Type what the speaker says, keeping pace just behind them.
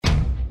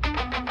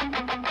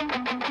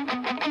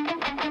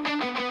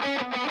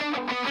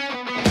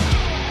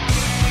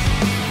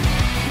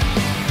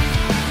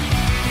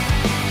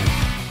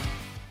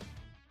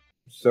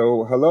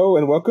Hello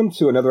and welcome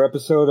to another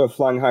episode of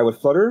Flying High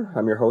with Flutter.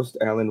 I'm your host,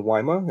 Alan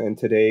Wyma, and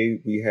today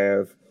we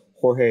have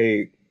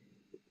Jorge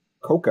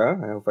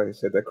Coca, I hope I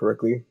said that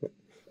correctly,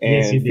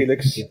 Yes, you and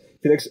did.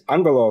 Felix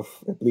Angelov,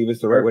 I believe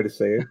is the right way to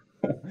say it,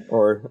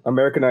 or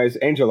Americanized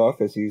Angelov,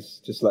 as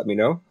he's just let me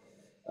know.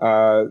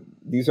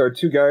 These are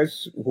two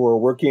guys who are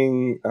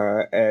working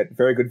at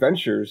Very Good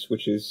Ventures,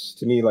 which is,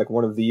 to me, like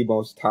one of the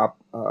most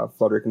top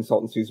Flutter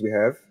consultancies we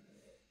have.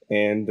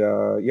 And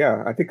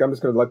I think I'm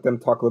just going to let them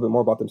talk a little bit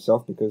more about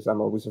themselves because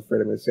I'm always afraid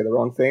I'm going to say the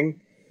wrong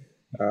thing.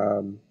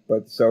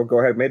 So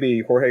go ahead.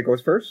 Maybe Jorge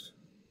goes first.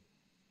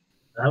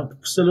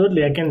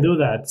 Absolutely, I can do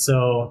that.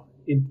 So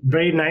it's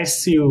very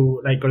nice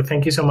to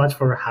thank you so much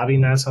for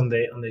having us on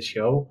the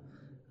show.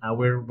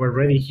 We're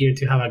ready here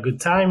to have a good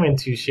time and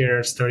to share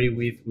our story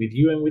with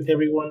you and with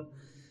everyone.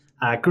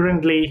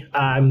 Currently,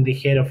 I'm the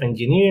head of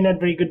engineering at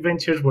Very Good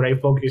Ventures, where I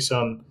focus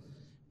on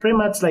pretty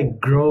much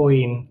like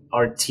growing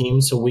our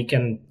team so we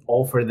can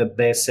offer the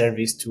best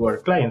service to our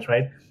clients,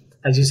 right?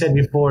 As you said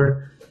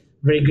before,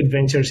 Very Good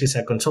Ventures is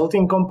a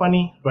consulting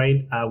company,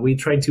 right? We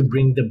try to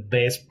bring the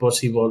best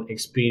possible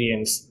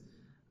experience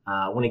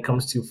when it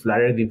comes to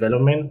Flutter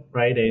development,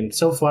 right? And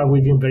so far,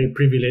 we've been very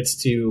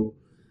privileged to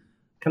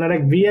kind of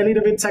like be a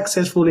little bit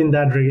successful in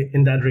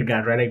that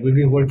regard, right? Like we've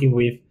been working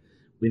with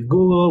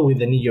Google, with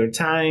the New York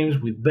Times,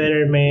 with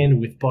Betterment,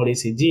 with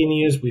Policy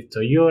Genius, with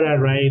Toyota,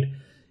 right?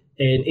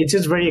 And it's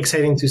just very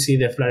exciting to see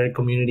the Flutter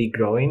community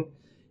growing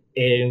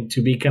and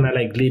to be kind of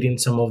like leading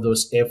some of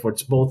those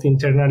efforts, both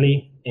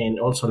internally and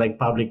also like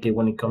publicly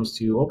when it comes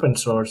to open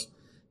source,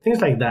 things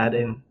like that.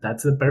 And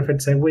that's the perfect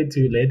segue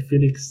to let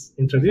Felix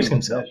introduce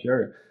himself. Yeah,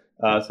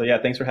 sure.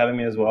 Thanks for having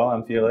me as well.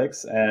 I'm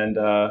Felix, and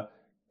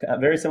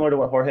very similar to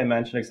what Jorge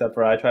mentioned, except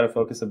for I try to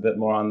focus a bit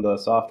more on the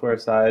software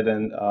side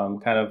and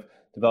kind of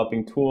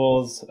developing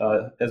tools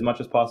as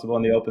much as possible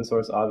in the open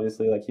source,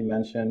 obviously, like he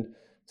mentioned,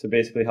 to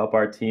basically help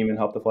our team and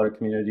help the Flutter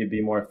community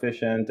be more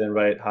efficient and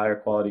write higher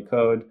quality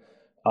code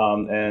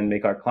and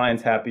make our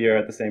clients happier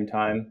at the same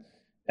time.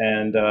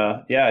 And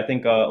I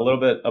think a little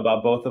bit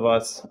about both of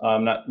us.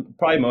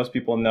 Probably most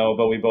people know,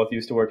 but we both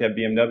used to work at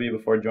BMW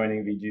before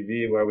joining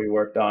VGV, where we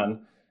worked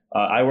on.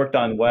 I worked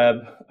on web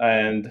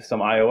and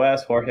some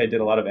iOS. Jorge did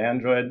a lot of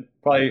Android.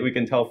 Probably we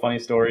can tell a funny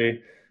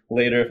story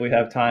later if we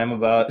have time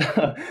about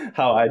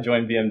how I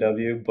joined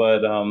BMW.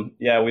 But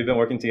we've been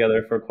working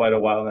together for quite a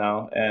while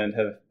now and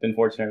have been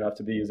fortunate enough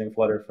to be using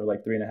Flutter for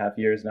like 3.5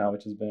 years now,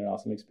 which has been an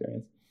awesome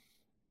experience.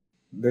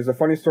 There's a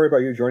funny story about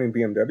you joining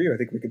BMW. I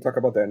think we can talk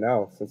about that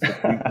now, since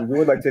we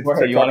would like to talk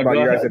about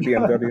you guys at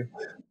BMW.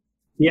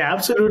 Yeah,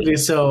 absolutely.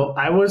 So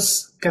I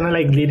was kind of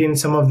like leading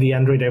some of the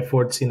Android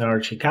efforts in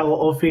our Chicago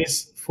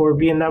office for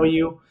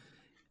BMW.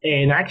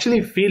 And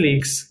actually,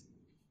 Felix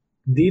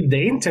did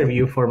the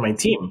interview for my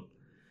team.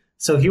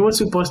 So he was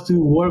supposed to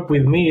work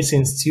with me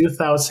since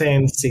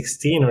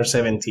 2016 or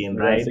 17,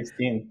 right? Yeah,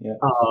 16, yeah.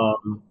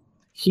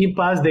 He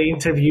passed the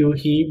interview.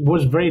 He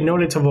was very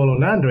knowledgeable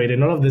on Android.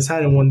 And all of a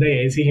sudden, one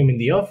day I see him in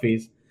the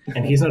office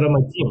and he's not on my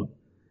team.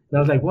 And I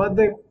was like, what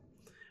the?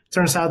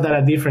 Turns out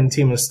that a different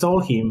team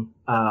stole him.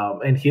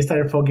 And he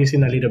started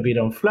focusing a little bit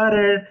on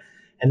Flutter.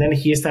 And then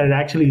he started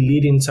actually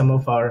leading some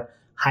of our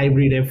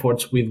hybrid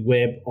efforts with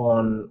web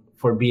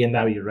for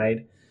BMW,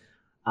 right?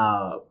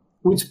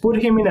 Which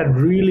put him in a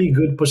really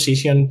good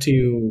position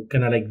to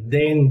kind of like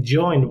then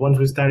join once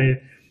we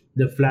started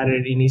the Flutter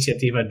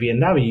initiative at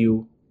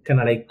BMW, kind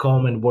of like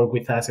come and work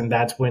with us. And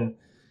that's when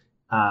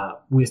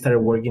we started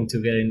working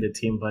together in the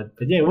team. But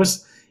yeah, it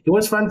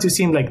was fun to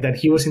see him like that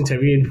he was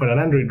interviewing for an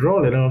Android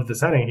role and all of a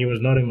sudden he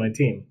was not in my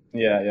team.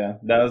 Yeah.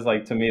 That was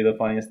like, to me, the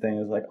funniest thing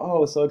is like, oh,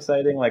 it was so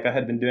exciting. Like I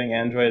had been doing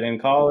Android in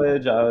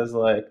college. I was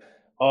like,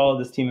 oh,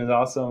 this team is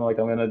awesome. Like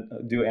I'm going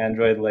to do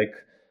Android like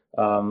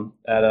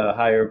at a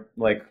higher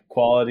like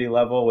quality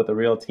level with a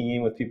real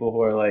team with people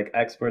who are like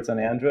experts on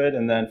Android.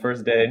 And then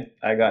first day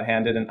I got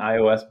handed an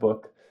iOS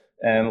book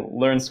and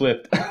learned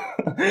Swift.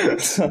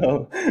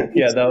 So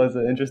yeah, that was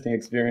an interesting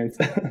experience.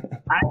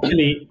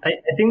 Actually, I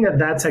think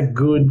that's a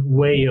good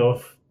way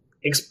of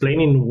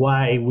explaining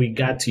why we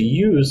got to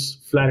use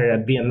Flutter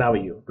at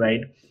BMW,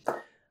 right?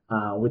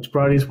 Which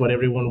probably is what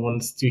everyone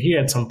wants to hear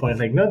at some point.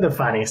 Like, not the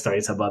funny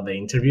stories about the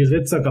interviews.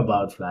 Let's talk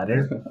about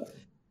Flutter.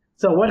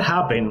 So what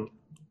happened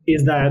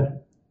is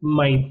that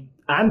my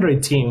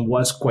Android team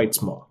was quite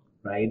small,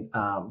 right?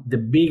 The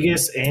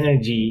biggest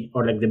energy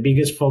or like the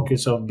biggest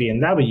focus of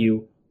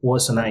BMW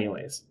was on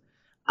iOS,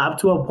 up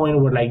to a point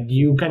where like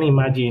you can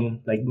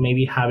imagine like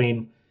maybe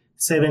having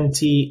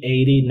 70,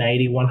 80,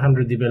 90,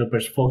 100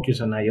 developers focus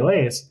on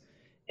iOS.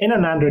 And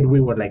on Android, we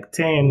were like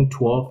 10,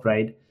 12,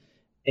 right?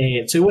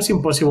 So it was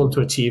impossible to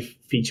achieve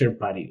feature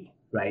parity,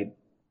 right?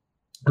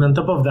 And on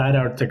top of that,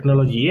 our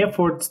technology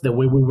efforts, the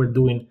way we were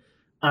doing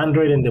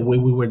Android and the way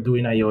we were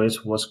doing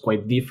iOS was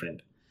quite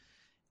different.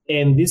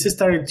 And this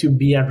started to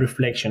be a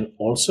reflection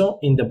also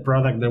in the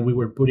product that we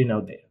were putting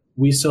out there.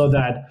 We saw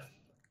that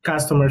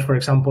customers, for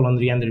example, on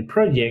the Android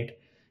project,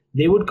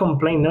 they would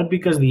complain not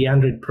because the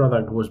Android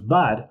product was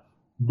bad,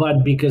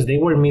 but because they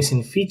were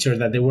missing features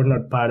that they were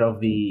not part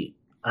of the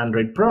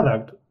Android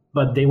product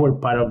but they were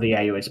part of the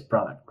iOS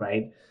product,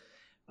 right?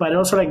 But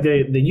also like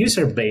the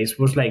user base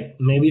was like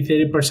maybe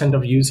 30%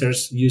 of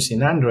users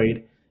using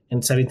Android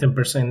and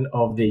 70%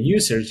 of the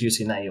users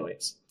using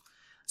iOS.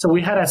 So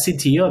we had a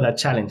CTO that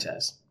challenged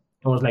us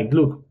and was like,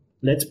 look,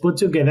 let's put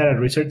together a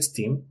research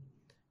team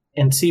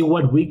and see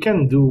what we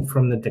can do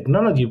from the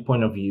technology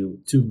point of view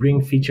to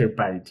bring feature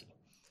parity.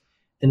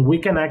 And we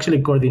can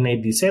actually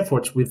coordinate these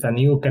efforts with a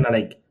new kind of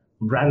like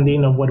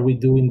branding of what we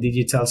do in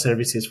digital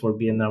services for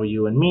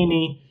BMW and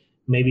Mini,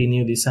 maybe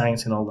new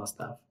designs and all that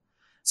stuff.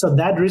 So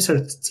that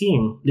research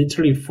team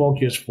literally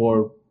focused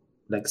for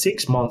like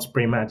 6 months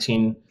pretty much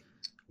in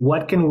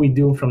what can we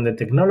do from the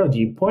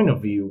technology point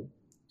of view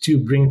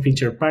to bring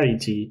feature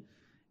parity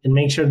and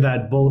make sure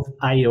that both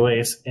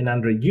iOS and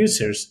Android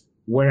users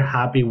were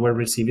happy, were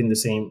receiving the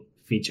same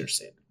feature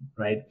set,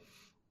 right?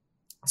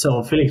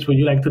 So Felix, would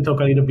you like to talk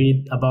a little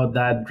bit about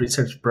that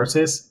research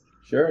process?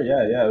 Sure.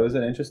 Yeah. It was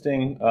an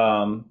interesting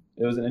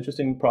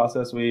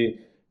process. We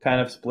kind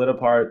of split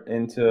apart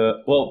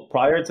into, well,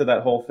 prior to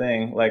that whole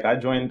thing, like I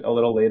joined a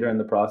little later in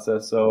the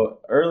process. So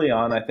early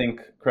on, I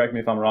think, correct me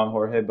if I'm wrong,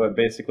 Jorge, but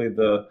basically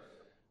the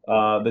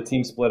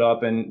team split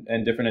up and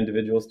different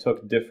individuals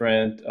took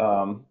different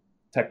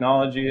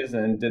technologies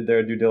and did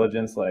their due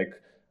diligence, like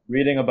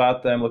reading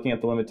about them, looking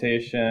at the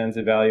limitations,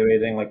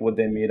 evaluating like would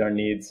they meet our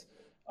needs.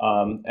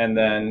 And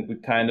then we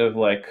kind of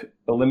like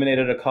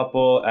eliminated a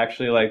couple.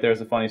 Actually, like there's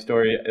a funny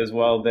story as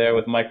well there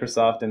with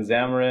Microsoft and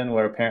Xamarin,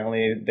 where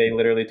apparently they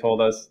literally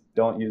told us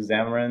don't use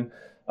Xamarin.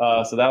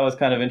 So that was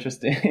kind of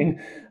interesting.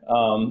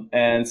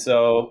 And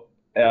so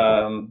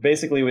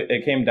basically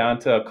it came down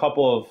to a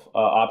couple of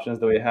options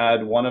that we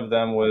had. One of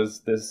them was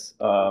this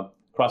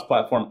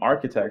cross-platform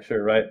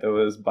architecture, right? That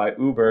was by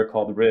Uber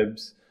called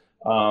Ribs.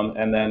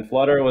 And then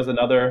Flutter was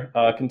another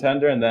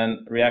contender, and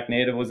then React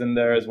Native was in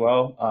there as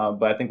well.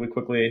 But I think we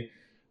quickly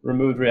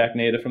removed React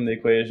Native from the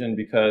equation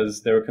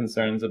because there were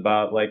concerns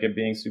about like it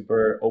being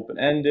super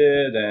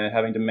open-ended and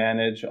having to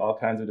manage all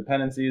kinds of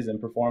dependencies and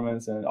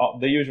performance and all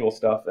the usual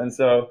stuff. And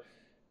so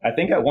I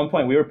think at one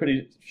point we were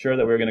pretty sure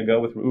that we were going to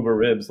go with Uber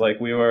Ribs. Like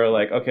we were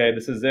like, okay,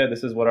 this is it.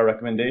 This is what our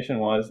recommendation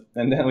was.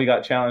 And then we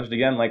got challenged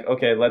again, like,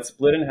 okay, let's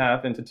split in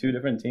half into two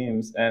different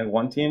teams. And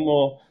one team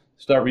will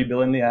start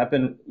rebuilding the app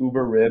in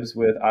Uber Ribs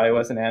with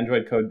iOS and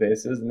Android code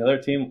bases. And the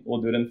other team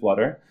will do it in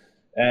Flutter.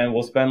 And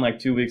we'll spend like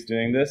 2 weeks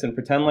doing this and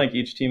pretend like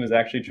each team is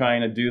actually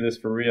trying to do this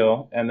for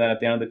real. And then at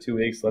the end of the 2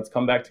 weeks, let's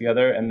come back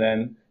together and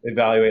then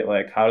evaluate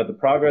like how did the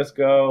progress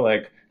go?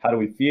 Like how do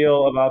we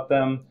feel about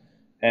them?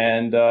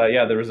 And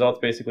the results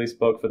basically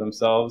spoke for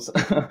themselves.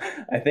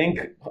 I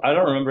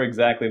don't remember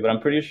exactly, but I'm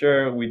pretty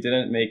sure we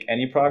didn't make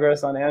any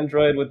progress on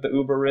Android with the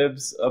Uber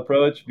Ribs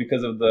approach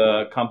because of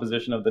the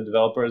composition of the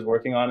developers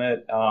working on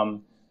it.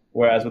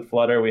 Whereas with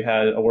Flutter, we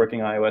had a working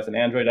iOS and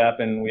Android app,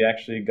 and we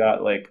actually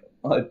got like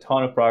a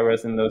ton of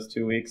progress in those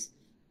 2 weeks.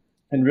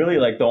 And really,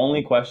 like the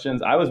only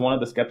questions, I was one of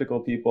the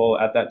skeptical people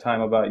at that time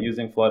about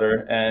using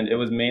Flutter, and it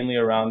was mainly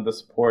around the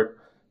support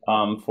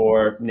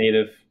for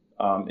native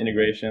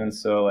integrations.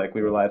 So like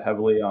we relied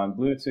heavily on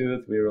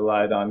Bluetooth, we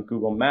relied on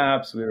Google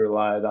Maps, we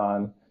relied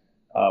on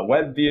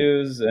web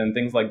views and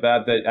things like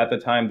that at the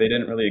time they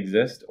didn't really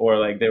exist, or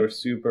like they were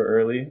super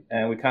early,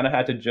 and we kind of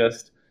had to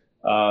just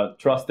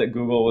trust that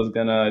Google was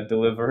gonna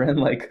deliver and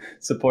like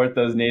support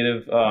those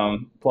native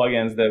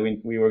plugins that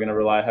we were gonna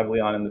rely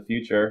heavily on in the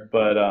future.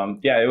 But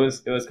it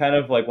was kind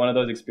of like one of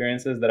those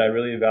experiences that I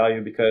really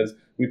value because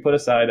we put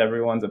aside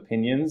everyone's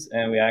opinions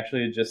and we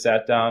actually just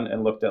sat down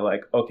and looked at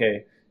like,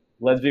 okay,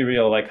 let's be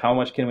real, like how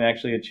much can we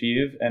actually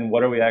achieve and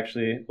what are we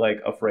actually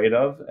like afraid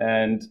of?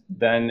 And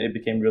then it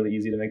became really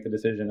easy to make the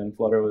decision, and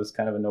Flutter was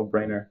kind of a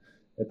no-brainer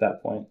at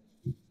that point.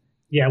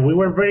 Yeah, we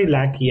were very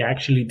lucky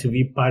actually to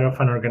be part of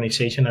an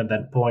organization at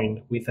that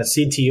point with a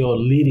CTO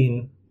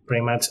leading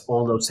pretty much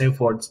all those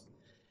efforts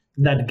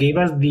that gave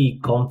us the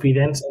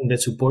confidence and the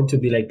support to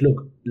be like,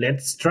 look,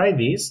 let's try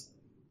this.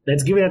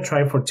 Let's give it a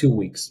try for 2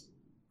 weeks,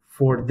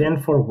 for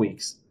 4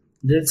 weeks.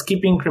 Let's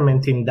keep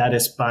incrementing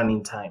that span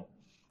in time.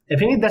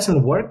 If it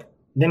doesn't work,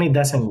 then it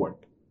doesn't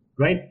work,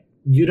 right?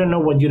 You don't know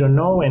what you don't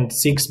know, and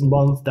 6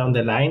 months down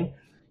the line,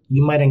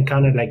 you might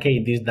encounter like,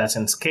 hey, this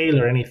doesn't scale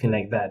or anything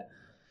like that.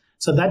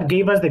 So that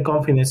gave us the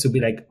confidence to be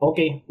like,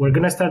 okay, we're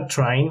going to start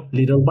trying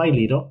little by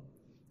little.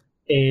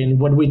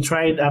 And when we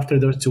tried after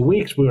those 2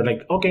 weeks, we were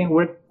like, okay,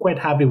 we're quite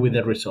happy with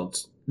the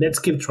results. Let's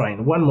keep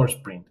trying, one more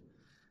sprint.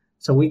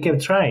 So we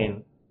kept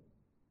trying,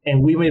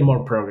 and we made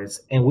more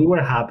progress, and we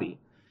were happy.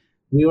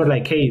 We were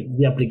like, hey,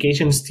 the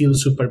application is still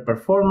super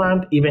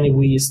performant, even if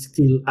we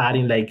still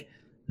adding like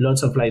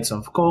lots of lines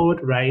of code,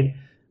 right?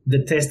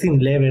 The testing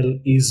level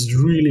is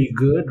really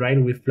good,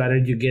 right? With Flutter,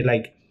 you get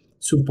like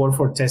support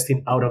for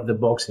testing out of the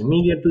box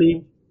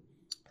immediately.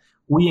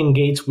 We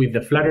engaged with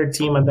the Flutter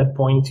team at that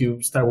point to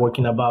start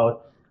working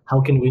about how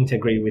can we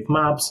integrate with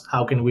maps,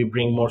 how can we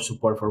bring more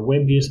support for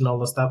web views and all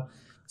that stuff.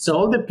 So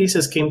all the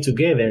pieces came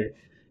together,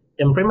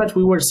 and pretty much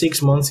we were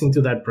 6 months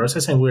into that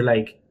process, and we're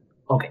like,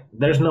 okay,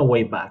 there's no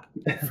way back.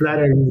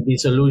 Flutter is the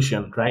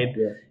solution, right?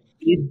 Yeah.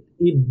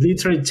 It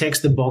literally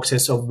checks the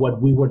boxes of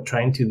what we were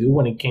trying to do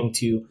when it came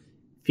to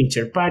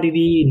feature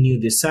parity, new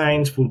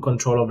designs, full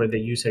control over the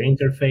user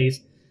interface.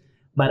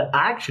 But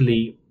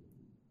actually,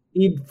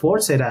 it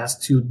forced us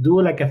to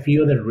do like a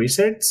few other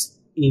resets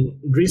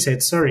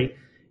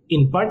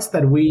in parts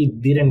that we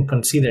didn't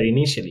consider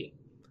initially.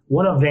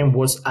 One of them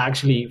was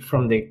actually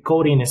from the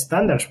coding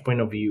standards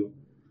point of view,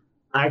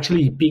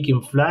 actually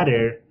picking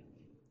Flutter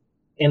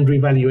and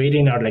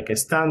reevaluating our like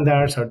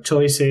standards, our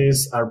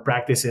choices, our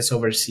practices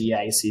over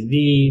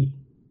CI/CD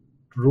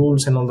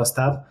rules and all that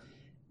stuff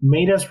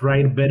made us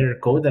write better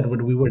code than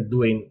what we were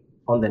doing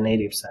on the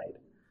native side.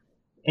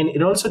 And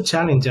it also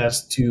challenged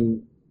us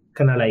to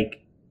kind of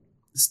like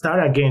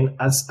start again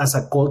as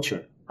a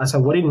culture, as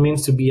what it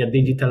means to be a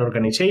digital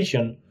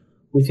organization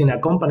within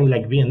a company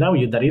like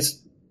BMW that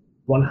is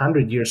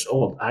 100 years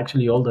old,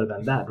 actually older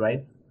than that,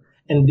 right?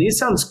 And this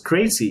sounds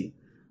crazy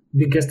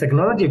because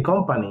technology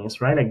companies,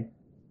 right, like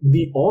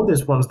the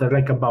oldest ones, they're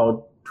like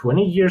about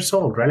 20 years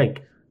old, right?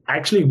 Like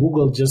actually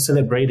Google just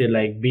celebrated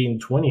like being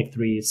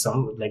 23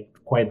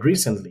 quite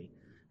recently,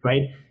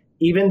 right?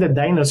 Even the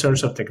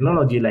dinosaurs of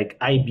technology like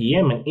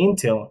IBM and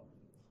Intel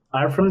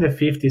are from the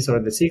 50s or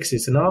the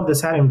 60s, and all of the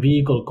sudden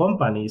vehicle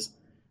companies,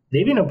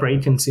 they've been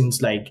operating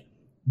since like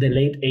the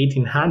late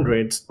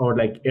 1800s or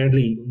like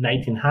early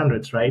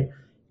 1900s, right?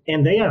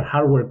 And they are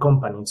hardware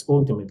companies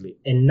ultimately.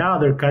 And now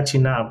they're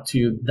catching up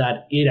to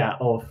that era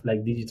of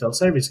like digital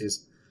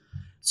services.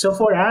 So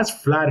for us,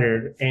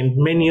 Flutter and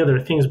many other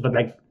things, but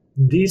like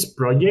this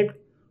project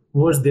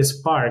was the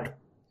spark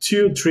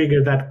to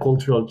trigger that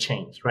cultural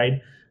change, right?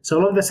 So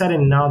all of a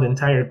sudden now the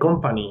entire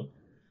company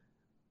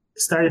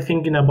started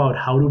thinking about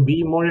how to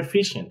be more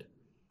efficient,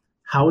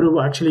 how to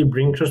actually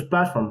bring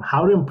cross-platform,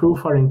 how to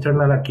improve our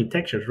internal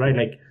architectures, right?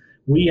 Like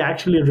we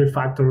actually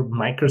refactor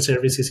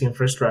microservices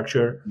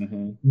infrastructure.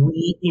 Mm-hmm.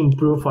 We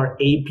improve our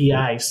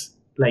APIs,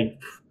 like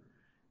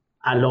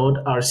a lot,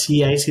 our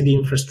CI/CD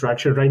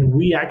infrastructure, right?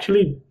 We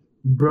actually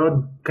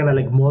brought kind of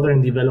like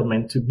modern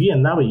development to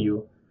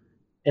BMW,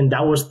 and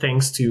that was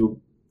thanks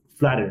to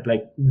Flutter.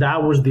 Like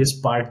that was the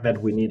spark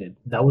that we needed.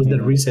 That was the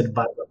reset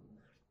button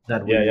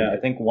that we needed. Yeah. I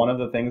think one of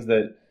the things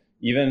that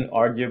even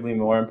arguably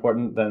more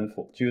important than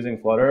choosing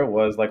Flutter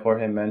was, like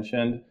Jorge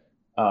mentioned,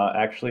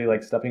 actually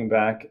like stepping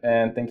back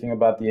and thinking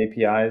about the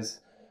APIs,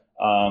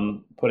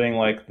 putting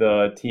like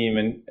the team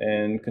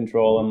in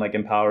control and like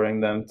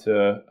empowering them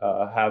to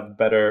have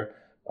better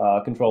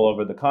control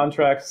over the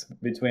contracts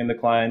between the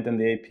client and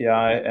the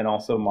API, and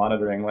also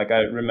monitoring. Like I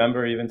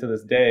remember even to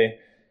this day,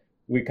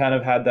 we kind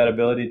of had that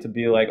ability to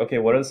be like, okay,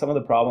 what are some of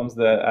the problems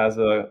that as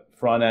a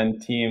front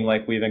end team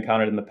like we've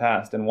encountered in the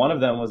past? And one of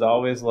them was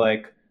always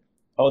like,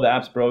 oh, the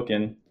app's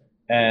broken.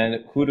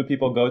 And who do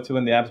people go to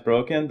when the app's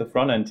broken? The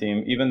front end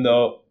team, even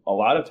though a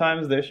lot of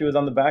times the issue was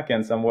on the back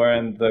end somewhere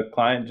and the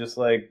client just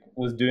like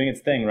was doing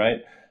its thing, right?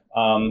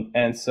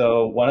 And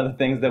so one of the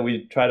things that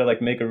we try to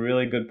like make a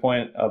really good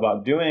point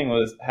about doing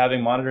was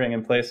having monitoring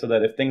in place so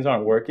that if things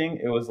aren't working,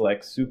 it was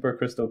like super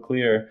crystal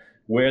clear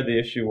where the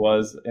issue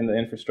was in the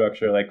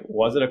infrastructure. Like,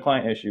 was it a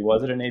client issue?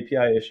 Was it an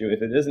API issue?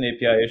 If it is an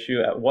API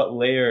issue, at what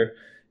layer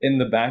in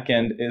the back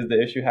end is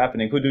the issue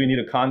happening? Who do we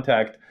need to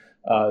contact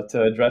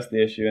to address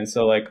the issue? And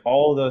so like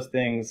all of those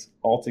things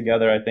all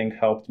together, I think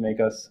helped make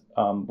us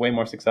way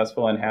more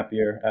successful and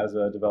happier as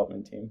a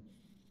development team.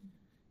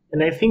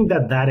 And I think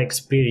that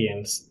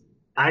experience,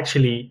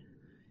 actually,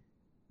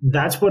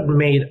 that's what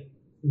made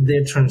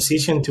the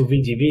transition to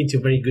VGV, to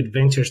Very Good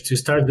Ventures, to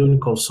start doing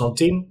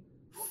consulting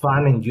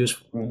fun and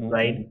useful,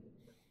 right?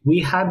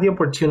 We had the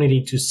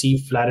opportunity to see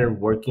Flutter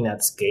working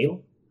at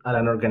scale at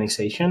an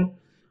organization.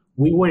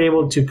 We were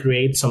able to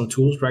create some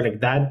tools, right,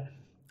 like that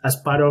as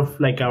part of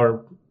like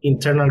our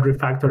internal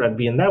refactor at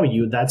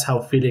BMW. That's how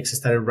Felix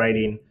started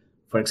writing,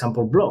 for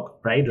example, Block,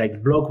 right?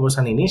 Like Block was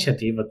an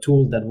initiative, a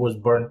tool that was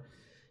born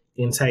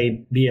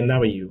inside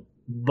BMW.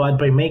 But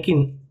by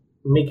making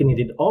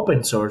it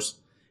open source,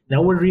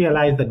 now we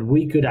realized that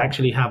we could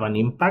actually have an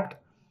impact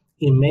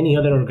in many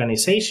other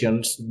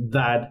organizations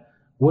that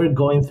were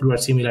going through a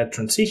similar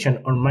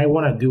transition or might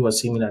want to do a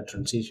similar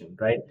transition,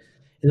 right?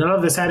 And all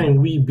of a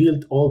sudden, we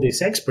built all this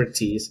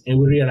expertise and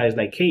we realized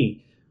like,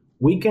 hey,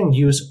 we can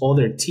use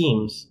other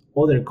teams,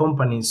 other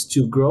companies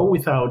to grow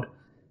without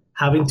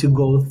having to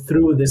go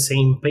through the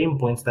same pain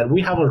points that we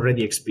have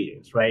already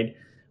experienced, right?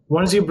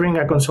 Once you bring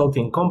a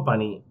consulting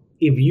company,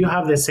 if you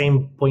have the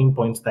same pain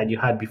points that you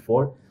had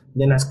before,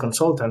 then as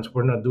consultants,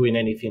 we're not doing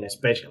anything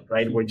special,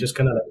 right? We're just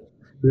kind of like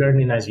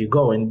learning as you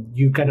go, and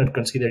you cannot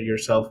consider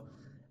yourself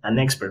an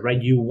expert, right?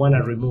 You want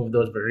to remove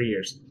those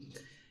barriers.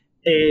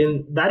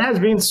 And that has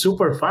been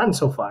super fun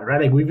so far,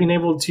 right? Like we've been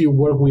able to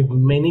work with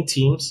many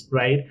teams,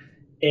 right?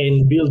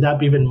 And build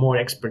up even more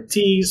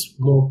expertise,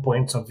 more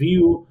points of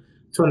view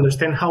to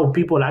understand how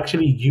people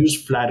actually use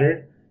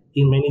Flutter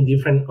in many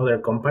different other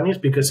companies.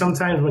 Because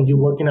sometimes when you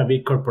work in a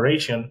big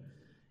corporation,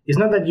 it's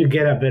not that you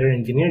get a better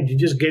engineer, you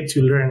just get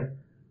to learn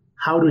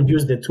how to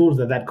use the tools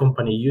that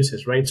company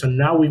uses, right? So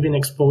now we've been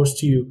exposed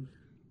to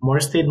more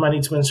state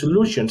management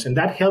solutions, and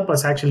that helped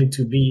us actually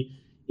to be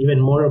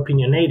even more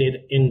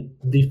opinionated and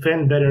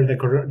defend better the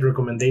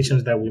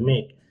recommendations that we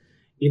make.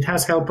 it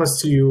has helped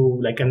us to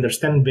like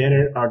understand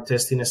better our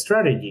testing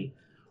strategy,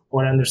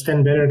 or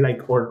understand better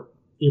like or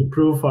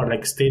improve our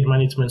like state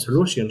management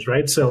solutions,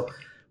 right? So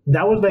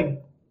that was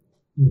like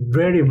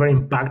very, very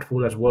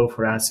impactful as well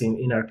for us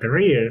in our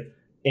career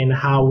and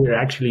how we're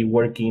actually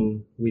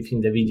working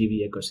within the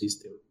VGV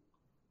ecosystem.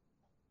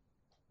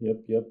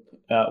 Yep.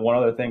 One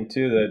other thing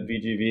too that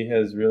VGV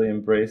has really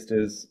embraced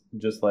is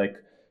just like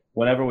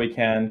whenever we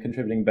can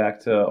contributing back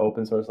to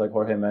open source, like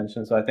Jorge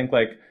mentioned. So I think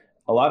like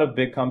a lot of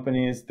big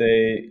companies,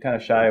 they kind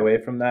of shy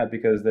away from that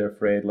because they're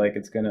afraid like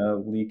it's going to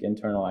leak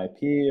internal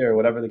IP or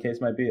whatever the case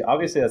might be.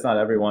 Obviously, that's not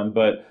everyone,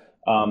 but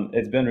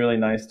it's been really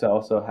nice to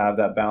also have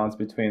that balance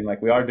between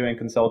like we are doing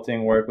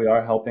consulting work, we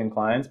are helping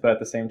clients, but at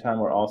the same time,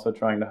 we're also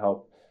trying to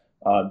help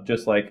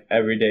just like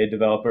everyday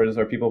developers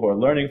or people who are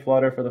learning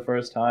Flutter for the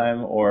first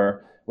time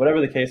or whatever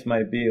the case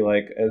might be.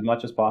 Like as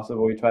much as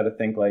possible, we try to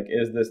think like,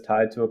 is this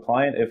tied to a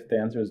client? If the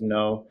answer is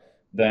no,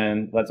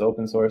 then let's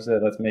open source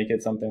it. Let's make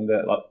it something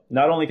that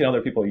not only can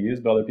other people use,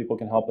 but other people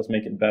can help us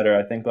make it better.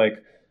 I think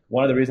like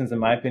one of the reasons, in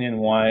my opinion,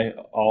 why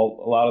a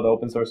lot of the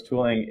open source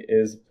tooling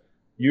is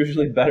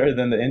usually better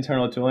than the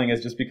internal tooling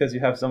is just because you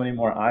have so many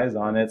more eyes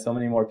on it, so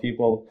many more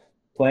people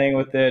playing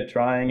with it,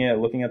 trying it,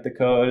 looking at the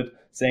code,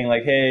 saying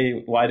like,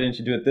 hey, why didn't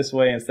you do it this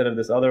way instead of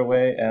this other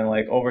way? And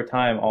like over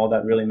time, all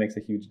that really makes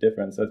a huge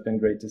difference. So it's been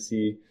great to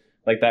see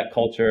like that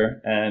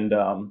culture and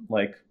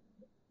like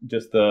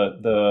just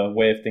the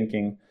way of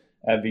thinking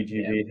at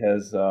VGV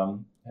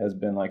has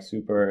been like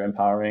super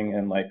empowering.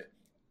 And like,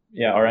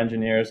 yeah, our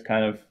engineers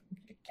kind of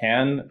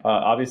can,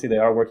 obviously they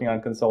are working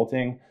on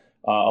consulting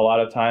a lot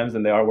of times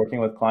and they are working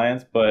with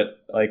clients,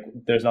 but like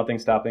there's nothing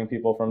stopping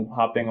people from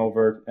hopping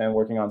over and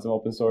working on some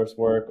open source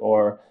work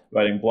or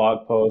writing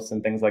blog posts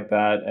and things like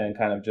that and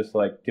kind of just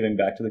like giving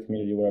back to the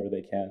community wherever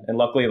they can. And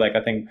luckily, like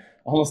I think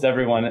almost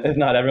everyone, if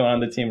not everyone on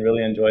the team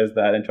really enjoys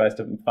that and tries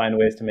to find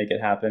ways to make it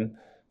happen.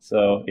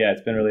 So yeah,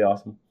 it's been really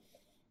awesome.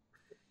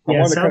 I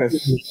want to kind of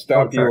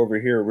stop you over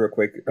here real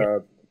quick.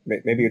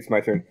 Maybe it's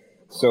my turn.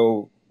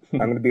 So I'm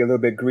going to be a little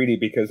bit greedy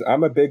because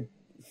I'm a big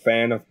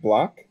fan of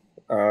Block.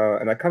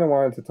 And I kind of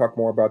wanted to talk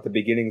more about the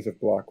beginnings of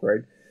Block,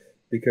 right?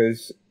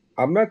 Because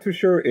I'm not too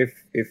sure if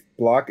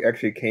Block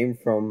actually came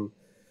from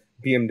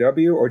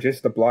BMW or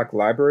just the Block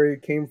library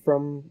came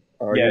from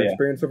your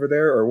experience over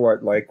there, or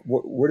what? Like,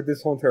 where did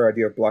this whole entire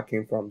idea of Block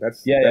came from?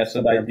 That's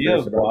so the idea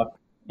of Block,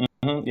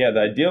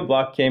 the idea of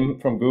Block came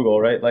from Google,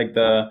 right? Like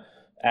the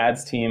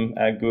ads team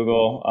at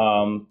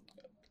Google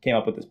came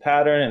up with this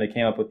pattern, and they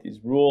came up with these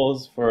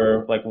rules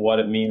for like what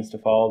it means to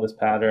follow this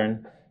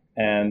pattern.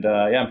 And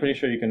I'm pretty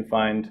sure you can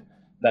find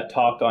that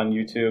talk on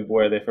YouTube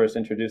where they first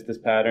introduced this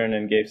pattern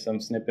and gave some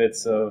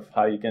snippets of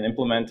how you can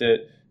implement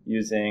it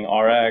using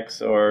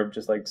RX or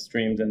just like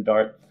streams and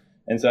Dart.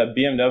 And so at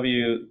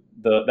BMW,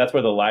 that's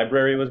where the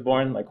library was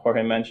born, like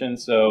Jorge mentioned.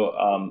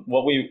 So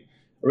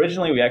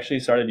originally we actually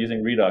started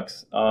using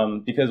Redux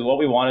because what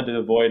we wanted to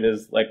avoid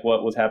is like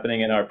what was happening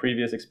in our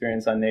previous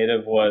experience on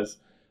native was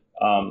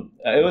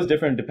it was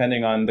different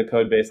depending on the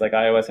code base. Like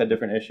iOS had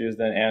different issues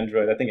than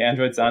Android. I think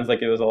Android sounds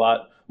like it was a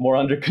lot more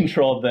under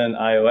control than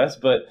iOS,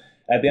 but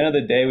at the end of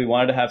the day, we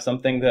wanted to have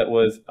something that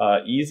was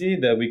easy,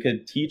 that we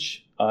could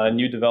teach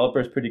new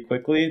developers pretty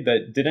quickly,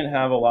 that didn't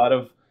have a lot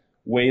of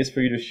ways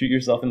for you to shoot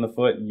yourself in the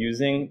foot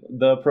using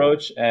the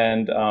approach,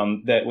 and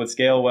that would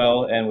scale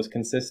well and was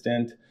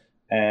consistent.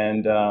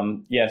 And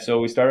so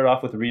we started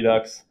off with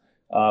Redux.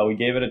 We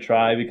gave it a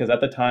try because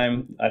at the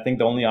time, I think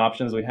the only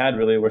options we had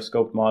really were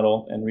scoped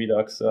model and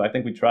Redux. So I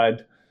think we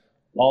tried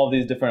all of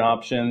these different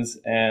options.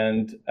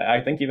 And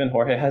I think even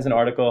Jorge has an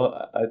article,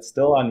 it's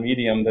still on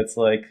Medium, that's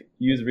like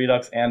use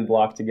Redux and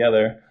Block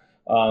together.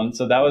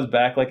 So that was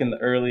back like in the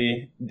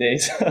early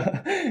days.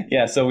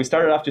 So we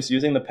started off just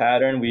using the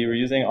pattern. We were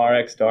using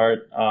RX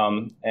Dart.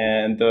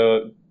 And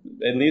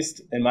at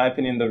least in my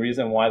opinion, the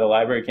reason why the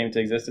library came to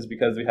exist is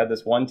because we had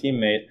this one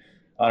teammate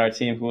on our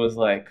team who was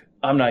like,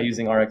 I'm not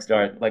using RX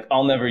Dart. Like,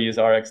 I'll never use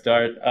RX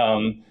Dart.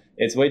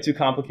 It's way too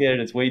complicated.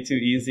 It's way too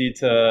easy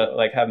to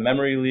like have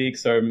memory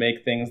leaks or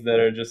make things that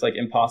are just like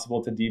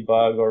impossible to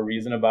debug or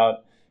reason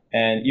about.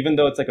 And even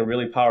though it's like a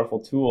really powerful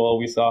tool,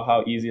 we saw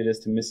how easy it is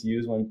to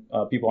misuse when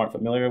people aren't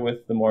familiar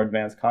with the more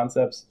advanced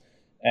concepts.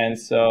 And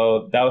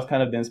so that was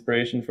kind of the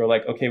inspiration for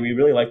like, okay, we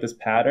really like this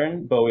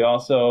pattern, but we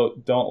also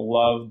don't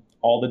love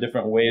all the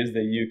different ways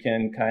that you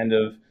can kind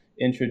of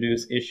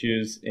introduce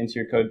issues into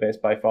your code base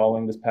by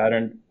following this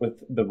pattern with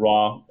the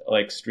raw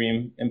like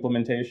stream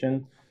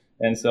implementation.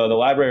 And so the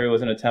library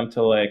was an attempt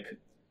to like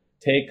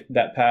take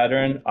that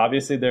pattern.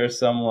 Obviously, there's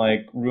some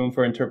like room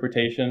for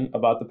interpretation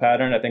about the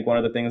pattern. I think one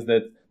of the things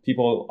that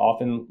people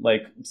often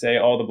like say,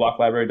 oh, the Block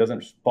library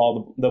doesn't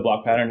follow the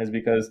Block pattern is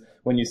because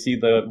when you see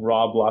the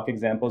raw Block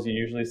examples, you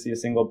usually see a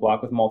single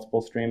block with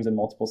multiple streams and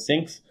multiple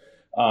syncs.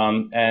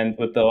 And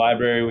with the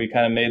library, we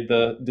kind of made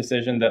the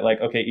decision that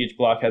like, okay, each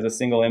block has a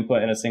single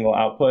input and a single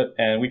output.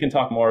 And we can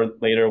talk more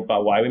later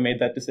about why we made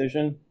that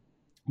decision.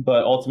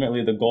 But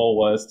ultimately, the goal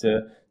was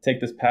to take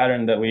this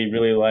pattern that we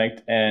really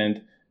liked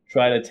and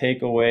try to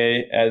take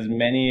away as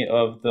many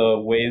of the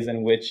ways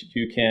in which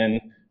you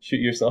can shoot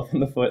yourself in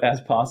the foot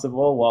as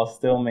possible while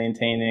still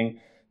maintaining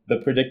the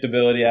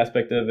predictability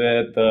aspect of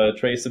it, the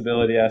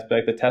traceability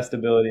aspect, the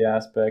testability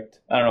aspect.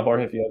 I don't know,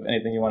 Jorge, if you have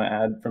anything you want to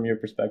add from your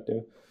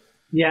perspective.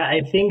 Yeah, I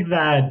think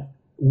that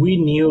we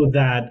knew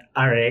that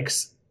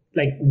RX,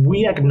 like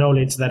we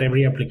acknowledge that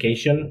every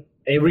application,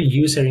 every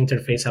user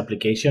interface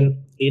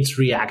application, it's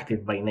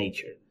reactive by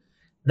nature.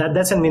 That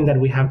doesn't mean that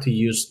we have to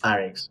use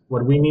RX.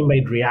 What we mean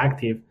by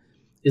reactive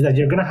is that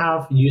you're going to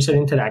have user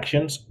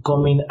interactions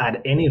coming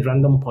at any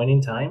random point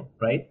in time,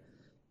 right?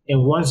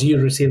 And once you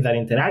receive that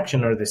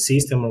interaction or the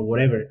system or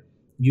whatever,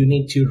 you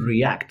need to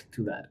react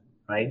to that,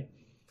 right?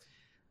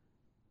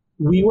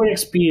 We were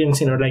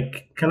experiencing or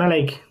like kind of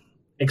like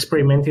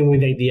experimenting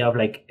with the idea of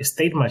like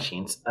state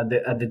machines at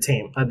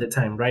the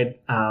time, right?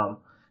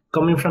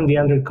 Coming from the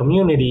Android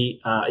community,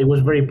 it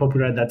was very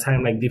popular at that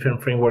time, like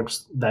different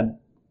frameworks that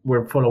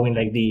were following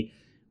like the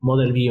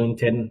model view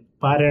intent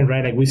pattern,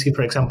 right? Like we see,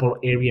 for example,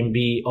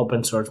 Airbnb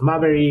open source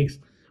Mavericks.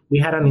 We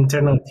had an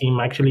internal team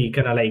actually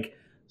kind of like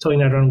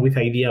toying around with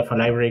the idea of a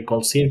library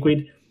called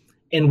Circuit.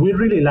 And we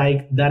really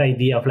like that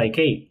idea of like,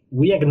 hey,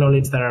 we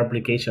acknowledge that our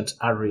applications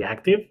are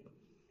reactive,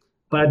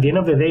 but at the end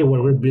of the day,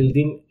 what we're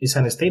building is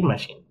an state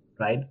machine,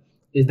 right?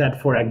 Is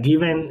that for a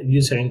given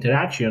user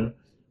interaction,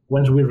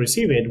 once we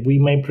receive it, we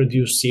may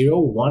produce 0,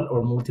 1,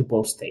 or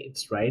multiple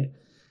states, right?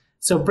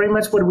 So pretty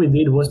much what we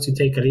did was to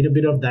take a little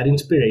bit of that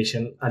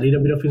inspiration, a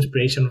little bit of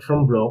inspiration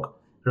from Block,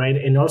 right?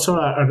 And also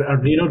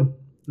our little,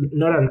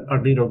 not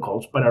our little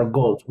goals, but our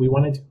goals. We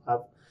wanted to have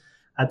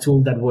a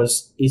tool that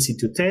was easy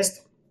to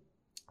test,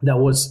 that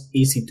was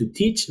easy to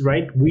teach,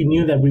 right? We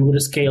knew that we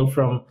would scale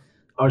from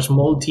our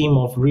small team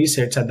of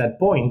research at that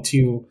point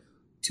to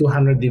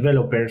 200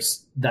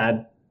 developers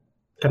that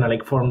kind of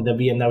like form the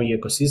BMW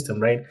ecosystem,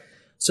 right?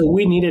 So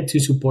we needed to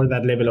support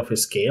that level of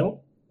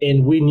scale.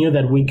 And we knew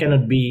that we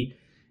cannot be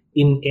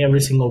in every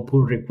single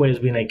pull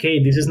request being like,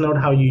 hey, this is not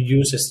how you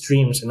use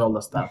streams and all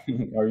that stuff.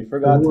 Or you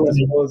forgot to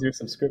disclose your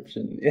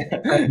subscription.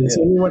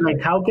 So we were like,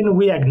 how can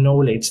we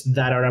acknowledge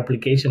that our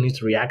application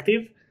is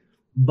reactive,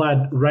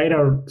 but write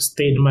our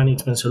state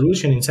management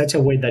solution in such a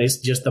way that it's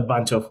just a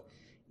bunch of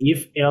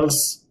if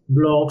else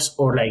blocks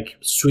or like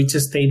switch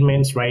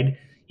statements, right?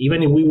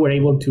 Even if we were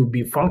able to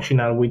be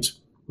functional, which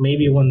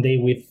maybe one day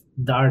with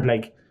Dart,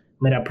 like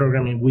meta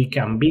programming, we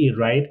can be,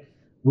 right?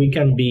 We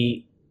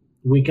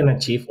can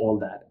achieve all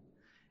that.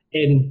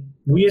 And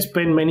we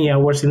spent many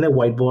hours in the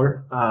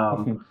whiteboard.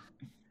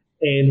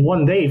 And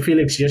one day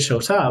Felix just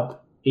shows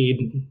up.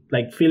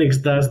 Like Felix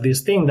does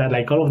this thing that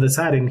like all of a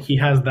sudden he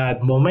has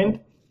that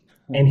moment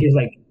and he's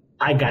like,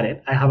 I got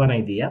it. I have an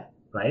idea,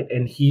 right?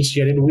 And he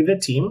shared it with the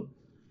team.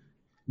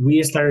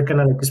 We started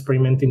kind of like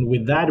experimenting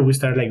with that. We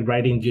started like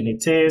writing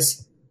unit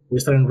tests. We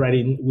started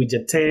writing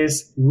widget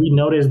tests. We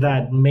noticed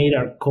that made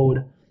our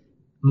code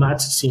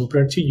much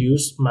simpler to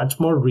use, much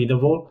more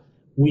readable.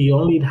 We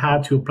only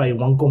had to apply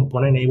one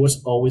component. It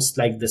was always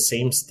like the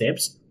same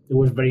steps. It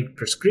was very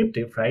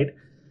prescriptive, right?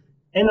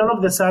 And all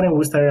of a sudden,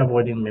 we started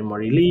avoiding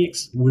memory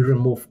leaks. We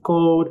removed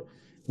code.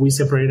 We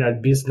separated our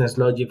business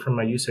logic from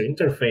our user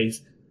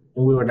interface.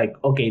 And we were like,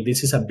 okay,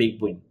 this is a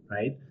big win,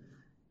 right?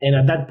 And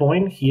at that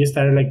point, he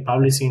started like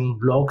publishing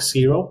Block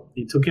 0.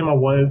 It took him a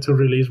while to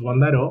release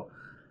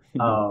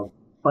 1.0.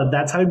 But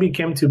that's how it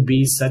became to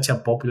be such a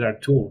popular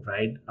tool,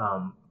 right?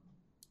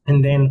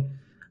 And then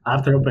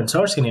after open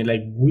sourcing it,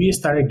 like we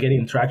started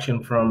getting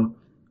traction from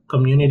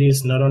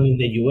communities not only in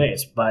the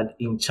US, but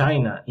in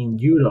China, in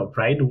Europe,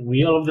 right?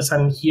 We all of a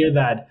sudden hear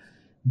that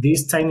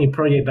this tiny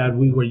project that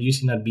we were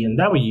using at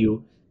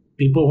BMW,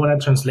 people want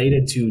to translate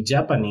it to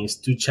Japanese,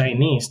 to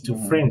Chinese, to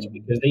French,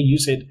 because they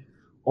use it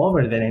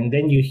over there. And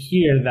then you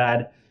hear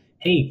that,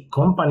 hey,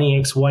 company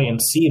X, Y,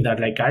 and Z that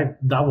like are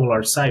double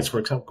our size, for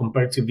example,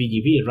 compared to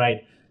BGV, right?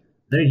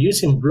 They're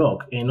using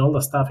Block and all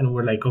the stuff. And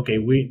we're like, okay,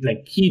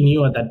 he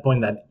knew at that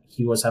point that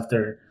he was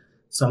after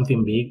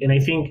something big. And I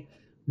think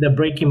the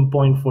breaking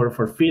point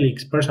for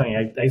Felix,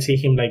 personally, I see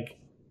him like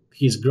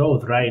his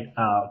growth, right?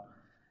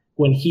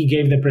 When he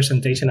gave the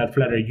presentation at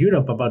Flutter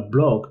Europe about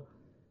Block,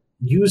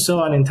 you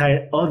saw an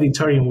entire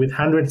auditorium with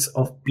hundreds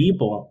of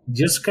people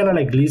just kind of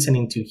like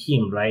listening to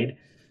him, right?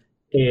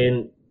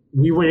 And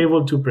we were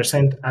able to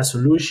present a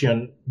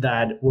solution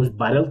that was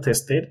battle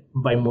tested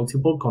by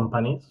multiple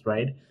companies,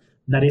 right?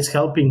 That is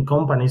helping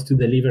companies to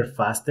deliver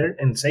faster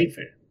and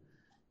safer.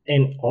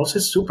 And also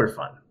super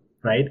fun,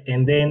 right?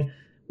 And then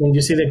when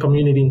you see the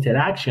community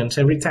interactions,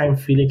 every time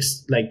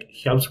Felix like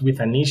helps with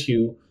an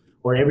issue,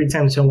 or every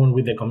time someone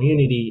with the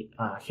community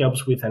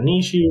helps with an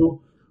issue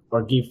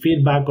or give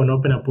feedback on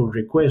open a pull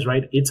request,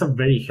 right? It's a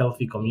very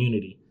healthy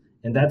community.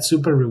 And that's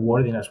super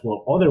rewarding as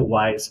well.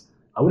 Otherwise,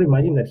 I would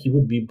imagine that he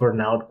would be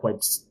burned out quite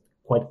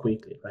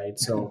quickly, right?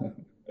 So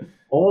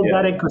all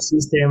that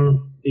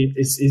ecosystem,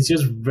 it's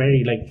just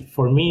very, like,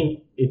 for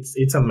me,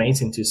 it's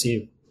amazing to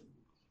see.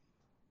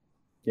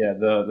 Yeah,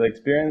 the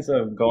experience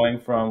of going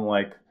from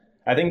like,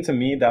 I think to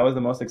me, that was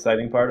the most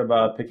exciting part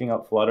about picking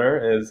up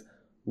Flutter is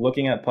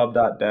looking at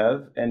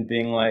pub.dev and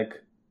being like,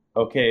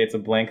 okay, it's a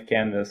blank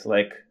canvas.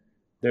 Like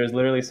there's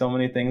literally so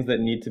many things that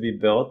need to be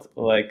built.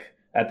 Like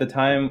at the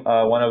time,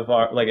 one of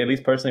our, like, at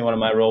least personally, one of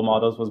my role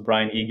models was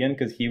Brian Egan,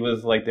 because he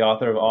was like the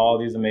author of all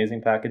these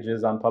amazing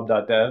packages on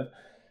pub.dev.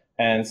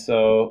 And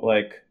so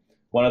like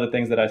one of the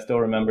things that I still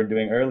remember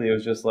doing early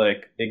was just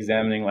like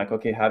examining like,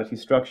 okay, how did he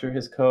structure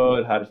his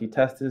code? How did he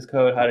test his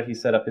code? How did he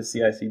set up his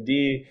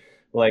CI/CD?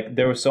 Like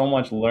there was so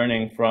much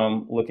learning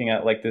from looking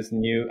at like this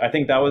new, I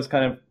think that was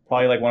kind of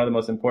probably like one of the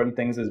most important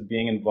things is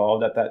being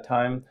involved at that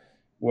time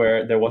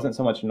where there wasn't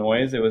so much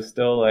noise. It was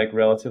still like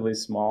relatively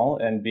small,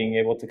 and being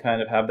able to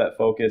kind of have that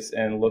focus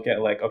and look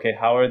at like, okay,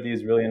 how are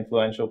these really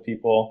influential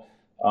people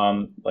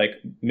like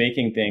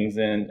making things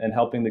and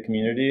helping the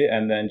community,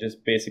 and then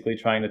just basically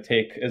trying to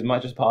take as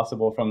much as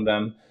possible from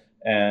them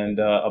and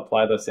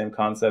apply those same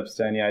concepts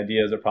to any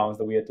ideas or problems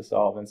that we had to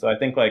solve. And so I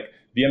think like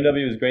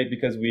BMW was great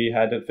because we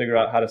had to figure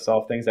out how to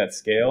solve things at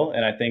scale.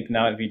 And I think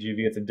now at VGV,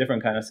 it's a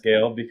different kind of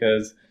scale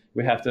because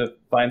we have to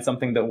find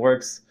something that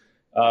works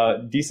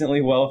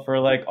decently well for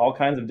like all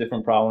kinds of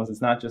different problems.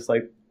 It's not just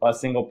like a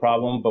single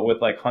problem, but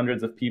with like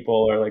hundreds of people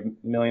or like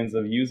millions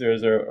of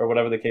users or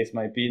whatever the case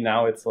might be.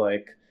 Now it's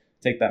like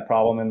take that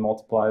problem and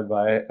multiply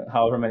by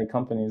however many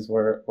companies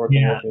we're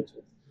working with.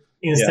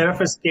 Instead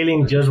of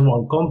scaling just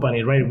one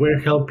company, right? We're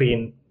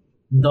helping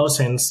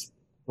dozens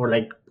or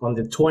like on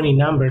the 20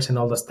 numbers and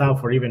all the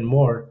stuff or even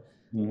more.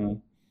 Mm-hmm.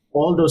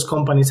 All those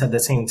companies at the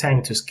same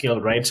time to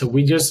scale, right? So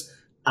we just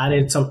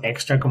added some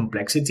extra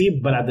complexity,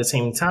 but at the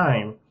same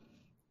time,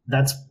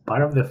 that's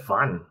part of the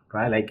fun,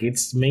 right? Like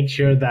it's make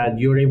sure that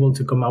you're able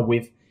to come up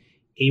with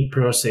a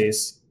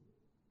process,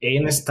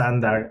 a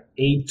standard,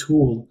 a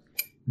tool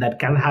that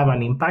can have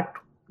an impact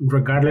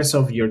regardless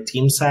of your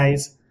team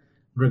size,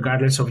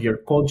 regardless of your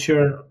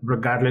culture,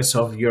 regardless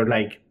of your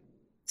like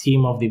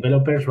team of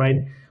developers, right?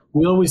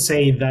 We always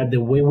say that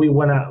the way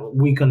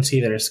we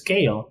consider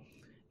scale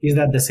is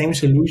that the same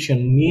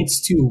solution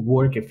needs to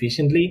work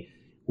efficiently,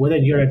 whether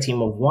you're a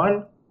team of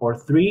 1 or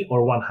 3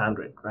 or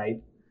 100,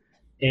 right?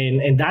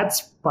 And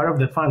that's part of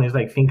the fun is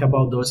like think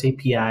about those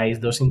APIs,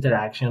 those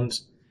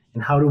interactions,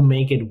 and how to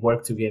make it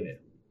work together.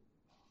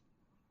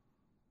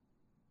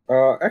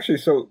 Actually,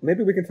 so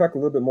maybe we can talk a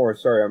little bit more.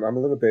 Sorry, I'm a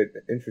little bit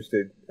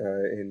interested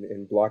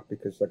in Block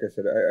because, like I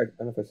said, I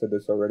don't know if I said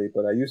this already,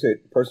 but I use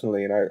it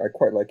personally and I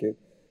quite like it.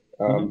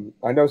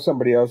 I know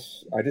somebody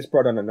else. I just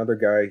brought on another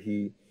guy.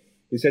 He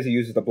says he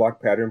uses the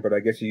block pattern, but I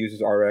guess he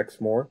uses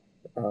RX more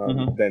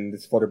than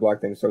this Flutter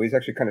block thing. So he's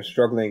actually kind of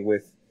struggling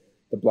with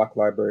the block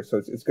library. So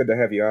it's good to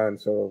have you on.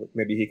 So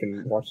maybe he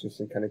can watch this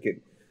and kind of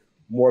get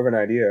more of an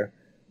idea.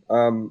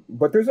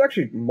 But there's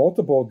actually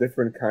multiple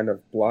different kind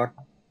of block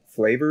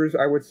flavors,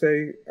 I would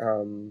say,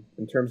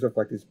 in terms of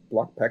like these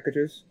block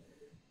packages.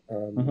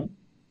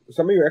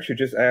 Some of you actually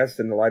just asked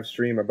in the live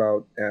stream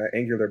about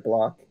Angular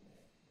block.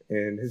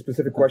 And his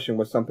specific question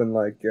was something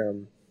like,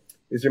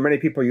 is there many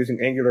people using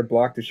Angular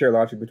block to share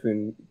logic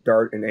between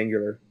Dart and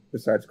Angular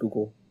besides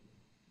Google?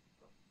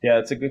 Yeah,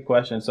 it's a good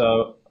question.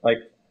 So like,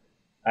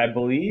 I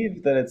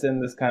believe that it's in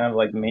this kind of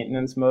like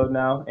maintenance mode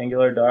now,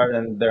 Angular Dart,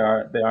 and they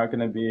aren't going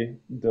to be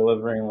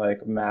delivering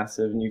like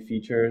massive new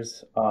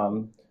features,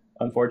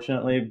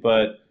 unfortunately.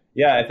 But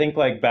yeah, I think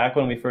like back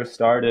when we first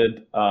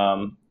started,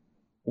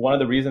 one of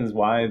the reasons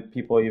why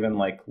people even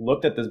like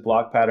looked at this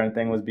block pattern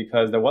thing was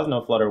because there was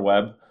no Flutter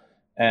web.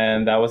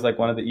 And that was like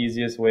one of the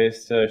easiest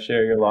ways to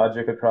share your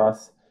logic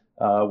across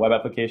web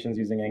applications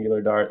using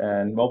Angular Dart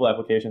and mobile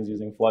applications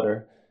using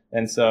Flutter.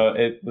 And so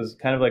it was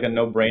kind of like a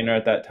no-brainer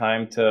at that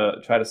time to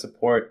try to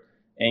support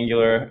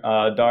Angular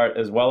Dart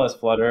as well as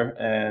Flutter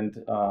and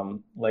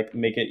like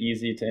make it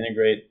easy to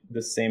integrate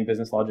the same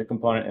business logic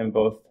component in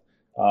both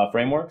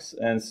frameworks.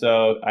 And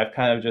so I've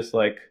kind of just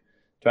like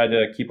tried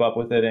to keep up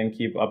with it and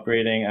keep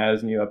upgrading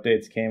as new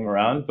updates came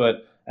around.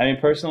 But I mean,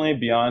 personally,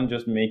 beyond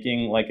just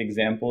making like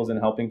examples and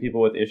helping people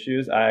with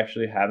issues, I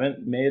actually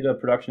haven't made a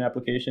production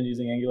application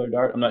using Angular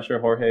Dart. I'm not sure,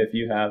 Jorge, if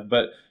you have,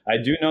 but I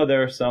do know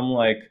there are some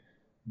like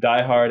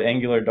diehard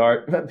Angular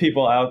Dart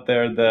people out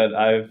there that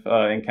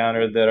I've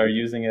encountered that are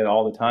using it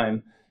all the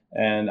time.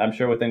 And I'm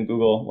sure within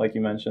Google, like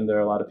you mentioned, there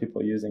are a lot of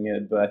people using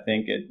it, but I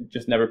think it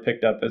just never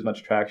picked up as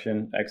much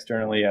traction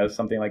externally as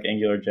something like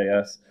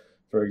AngularJS,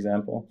 for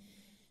example.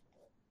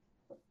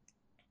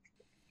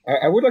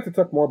 I would like to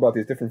talk more about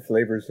these different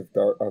flavors of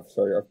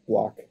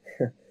block.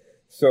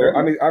 So,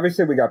 I mean,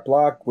 obviously we got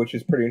block, which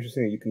is pretty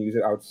interesting. You can use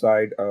it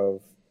outside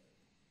of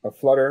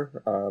Flutter.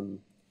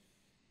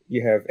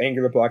 You have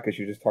Angular block, as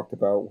you just talked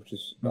about, which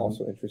is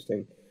also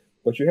interesting.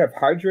 But you have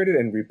hydrated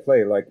and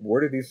replay. Like,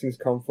 where do these things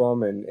come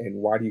from, and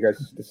why do you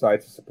guys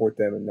decide to support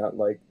them and not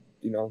like,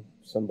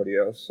 somebody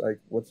else? Like,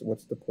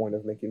 what's the point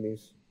of making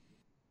these?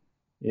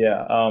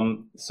 Yeah.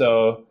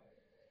 So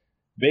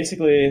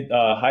basically,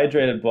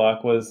 hydrated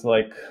block was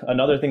like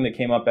another thing that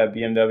came up at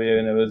BMW,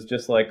 and it was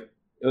just like,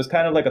 it was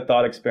kind of like a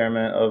thought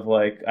experiment of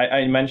like,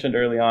 I mentioned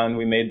early on,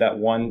 we made that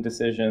one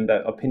decision,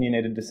 that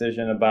opinionated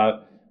decision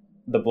about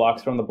the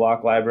blocks from the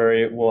block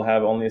library will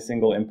have only a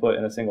single input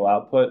and a single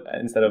output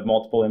instead of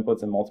multiple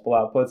inputs and multiple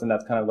outputs. And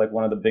that's kind of like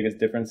one of the biggest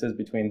differences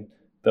between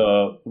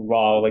the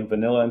raw, like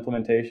vanilla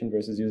implementation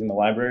versus using the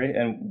library.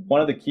 And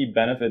one of the key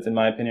benefits, in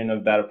my opinion,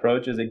 of that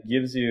approach is it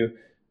gives you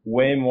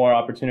way more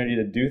opportunity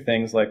to do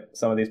things like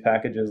some of these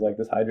packages, like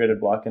this hydrated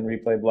block and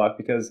replay block,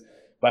 because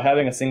by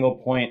having a single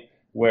point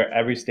where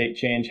every state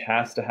change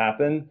has to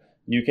happen,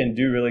 you can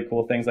do really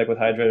cool things like with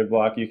hydrated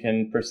block. You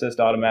can persist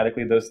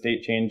automatically those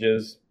state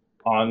changes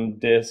on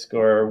disk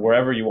or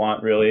wherever you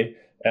want, really,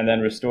 and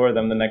then restore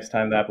them the next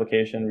time the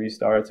application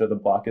restarts or the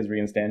block is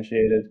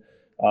reinstantiated.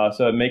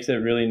 So it makes it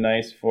really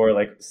nice for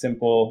like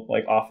simple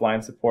like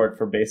offline support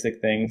for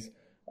basic things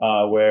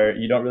where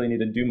you don't really need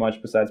to do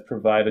much besides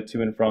provide a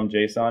to and from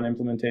JSON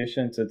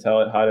implementation to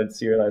tell it how to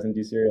serialize and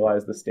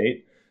deserialize the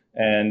state.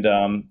 And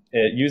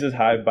it uses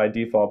Hive by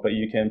default, but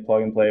you can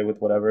plug and play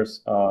with whatever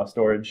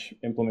storage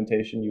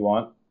implementation you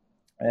want.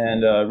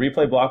 And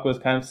replay block was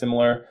kind of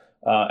similar.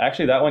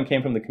 Actually, that one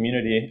came from the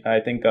community. I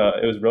think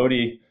it was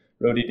Rody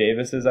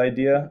Davis's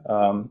idea.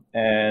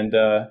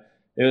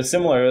 It was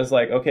similar. It was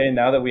like, okay,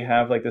 now that we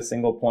have like this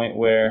single point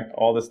where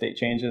all the state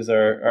changes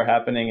are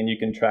happening and you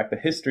can track the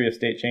history of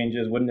state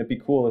changes, wouldn't it be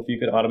cool if you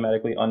could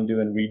automatically undo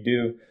and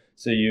redo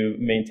so you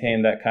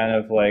maintain that kind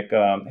of like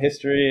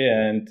history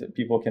and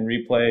people can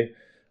replay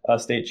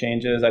state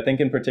changes? I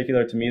think in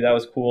particular to me that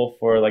was cool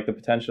for like the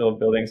potential of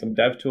building some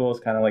dev tools,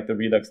 kind of like the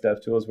Redux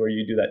dev tools where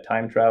you do that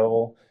time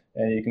travel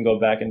and you can go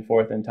back and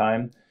forth in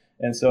time.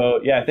 And so,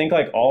 yeah, I think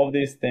like all of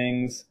these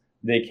things,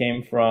 they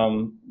came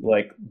from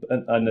like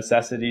a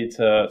necessity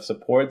to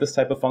support this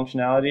type of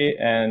functionality,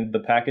 and the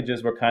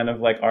packages were kind of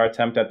like our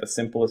attempt at the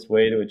simplest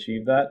way to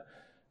achieve that.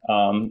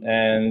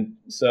 And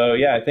so,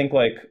 yeah, I think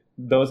like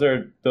those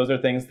are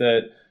things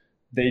that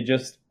they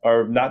just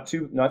are not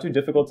too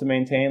difficult to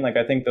maintain. Like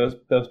I think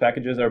those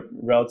packages are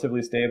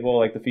relatively stable.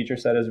 Like the feature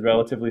set is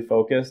relatively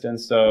focused, and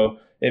so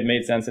it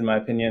made sense, in my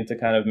opinion, to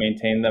kind of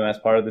maintain them as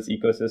part of this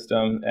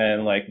ecosystem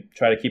and like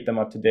try to keep them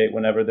up to date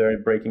whenever there are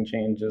breaking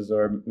changes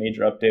or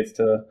major updates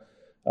to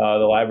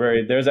the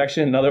library. There's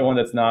actually another one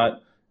that's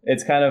not.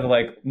 It's kind of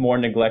like more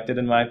neglected,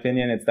 in my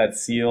opinion. It's that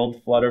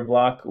sealed Flutter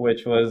block,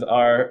 which was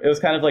it was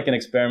kind of like an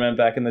experiment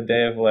back in the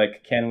day of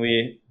like, can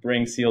we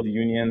bring sealed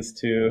unions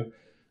to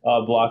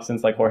blocks?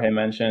 Since like Jorge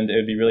mentioned, it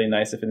would be really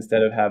nice if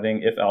instead of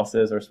having if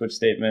else's or switch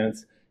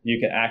statements, you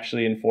can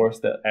actually enforce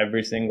that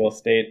every single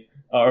state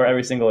or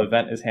every single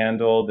event is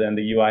handled and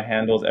the UI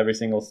handles every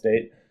single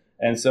state.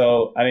 And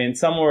so, I mean,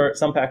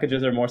 some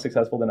packages are more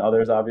successful than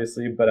others,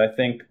 obviously, but I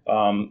think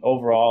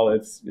overall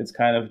it's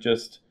kind of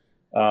just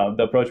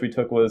the approach we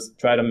took was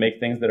try to make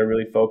things that are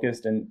really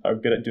focused and are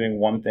good at doing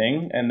one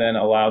thing, and then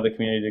allow the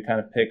community to kind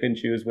of pick and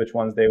choose which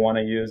ones they want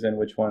to use and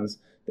which ones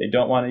they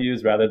don't want to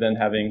use, rather than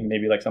having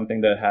maybe like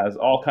something that has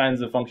all kinds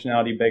of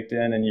functionality baked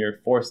in and you're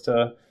forced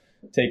to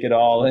take it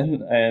all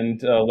in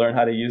and learn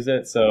how to use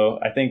it. So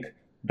I think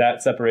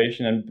that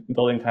separation and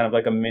building kind of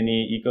like a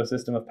mini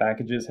ecosystem of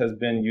packages has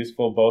been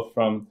useful, both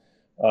from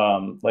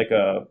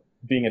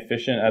being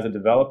efficient as a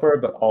developer,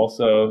 but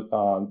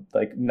also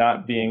like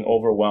not being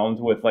overwhelmed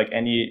with like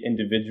any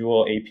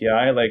individual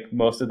API. Like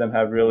most of them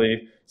have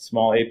really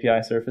small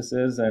API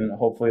surfaces, and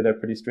hopefully they're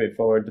pretty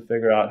straightforward to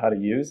figure out how to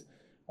use.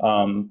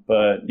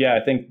 But yeah,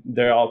 I think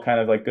they're all kind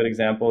of like good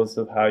examples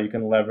of how you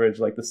can leverage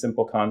like the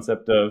simple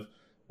concept of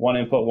one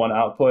input, one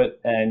output,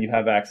 and you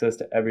have access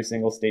to every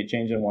single state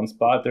change in one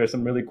spot. There are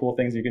some really cool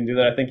things you can do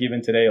that I think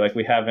even today, like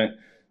we haven't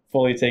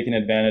fully taken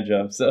advantage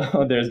of.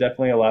 So there's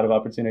definitely a lot of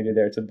opportunity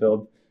there to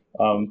build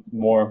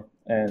more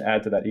and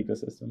add to that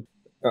ecosystem.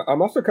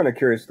 I'm also kind of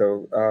curious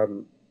though.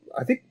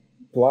 I think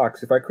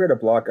blocks, if I create a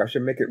block, I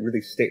should make it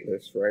really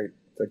stateless, right?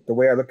 Like the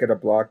way I look at a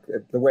block,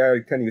 the way I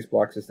tend to use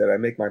blocks is that I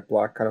make my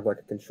block kind of like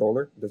a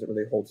controller. It doesn't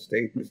really hold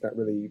state. It's not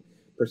really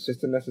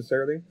persistent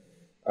necessarily.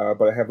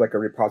 But I have like a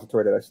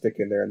repository that I stick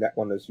in there, and that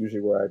one is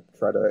usually where I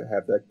try to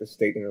have like the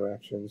state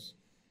interactions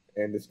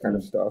and this kind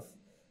of stuff.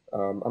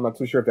 I'm not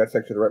too sure if that's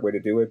actually the right way to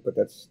do it, but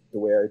that's the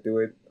way I do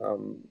it.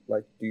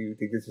 Like, do you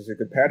think this is a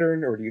good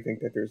pattern, or do you think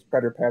that there's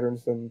better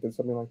patterns than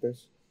something like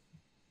this?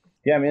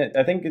 Yeah, I mean,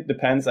 I think it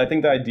depends. I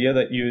think the idea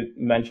that you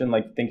mentioned,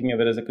 like thinking of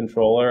it as a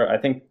controller, I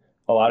think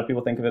a lot of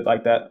people think of it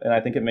like that, and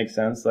I think it makes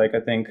sense. Like, I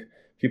think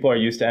people are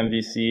used to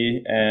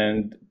MVC,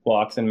 and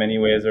blocks in many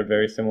ways are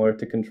very similar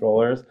to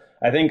controllers.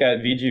 I think at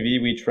VGV,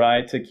 we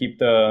try to keep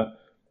the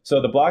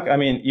block, I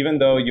mean, even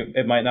though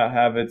it might not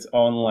have its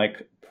own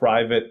like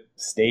private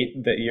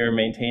state that you're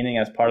maintaining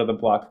as part of the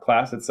block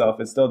class itself,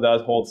 it still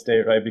does hold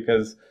state, right?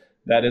 Because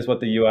that is what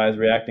the UI is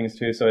reacting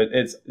to. So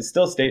it's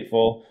still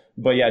stateful.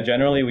 But yeah,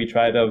 generally we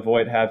try to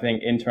avoid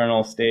having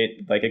internal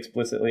state like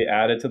explicitly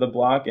added to the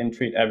block and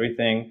treat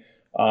everything,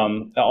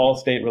 all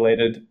state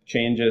related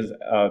changes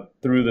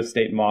through the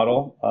state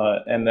model.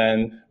 And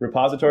then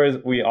repositories,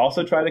 we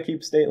also try to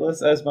keep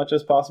stateless as much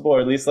as possible, or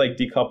at least like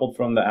decoupled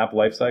from the app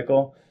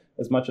lifecycle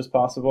as much as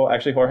possible.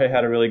 Actually, Jorge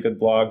had a really good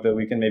blog that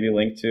we can maybe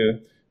link to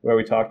where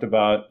we talked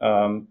about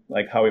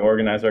like how we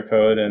organize our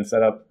code and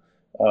set up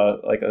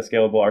like a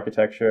scalable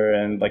architecture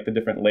and like the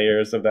different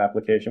layers of the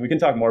application. We can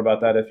talk more about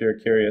that if you're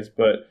curious.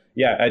 But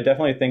yeah, I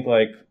definitely think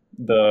like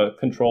the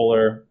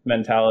controller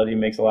mentality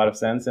makes a lot of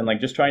sense. And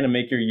like just trying to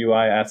make your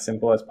UI as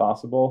simple as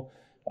possible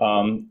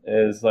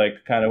is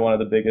like kind of one of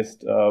the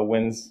biggest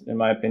wins, in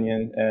my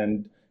opinion.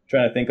 And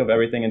trying to think of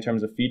everything in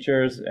terms of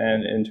features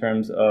and in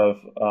terms of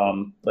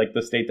like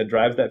the state that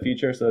drives that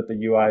feature, so that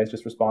the UI is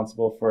just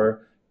responsible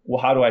for,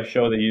 well, how do I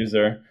show the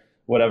user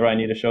whatever I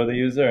need to show the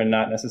user, and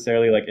not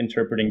necessarily like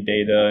interpreting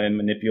data and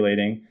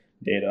manipulating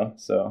data.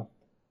 So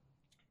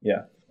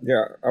yeah.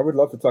 Yeah, I would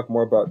love to talk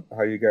more about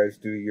how you guys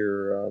do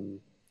your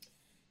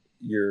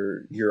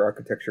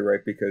architecture, right?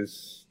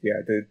 Because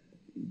yeah,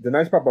 the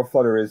nice part about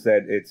Flutter is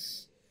that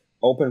it's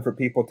open for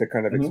people to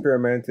kind of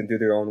experiment and do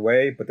their own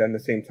way, but then at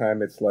the same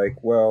time, it's like,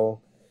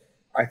 well,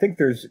 I think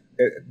there's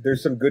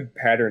some good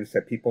patterns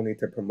that people need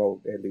to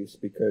promote, at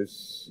least,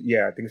 because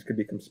yeah, things could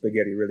become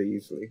spaghetti really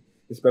easily,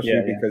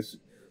 especially because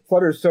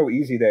Flutter is so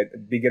easy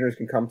that beginners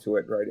can come to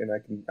it, right? And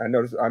I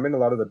notice I'm in a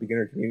lot of the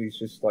beginner communities,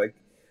 just like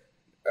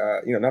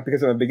not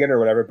because I'm a beginner or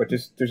whatever, but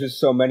just there's just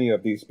so many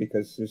of these,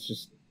 because there's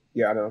just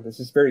I don't know, this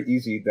is very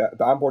easy. The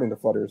onboarding to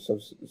Flutter is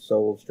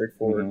so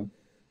straightforward.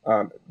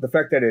 The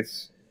fact that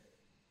it's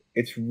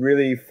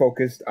really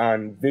focused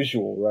on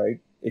visual, right?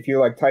 If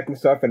you're like typing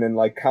stuff and then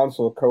like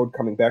console code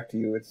coming back to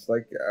you, it's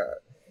like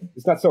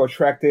it's not so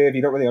attractive.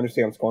 You don't really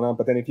understand what's going on.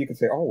 But then if you can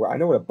say, oh, I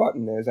know what a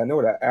button is, I know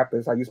what an app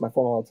is, I use my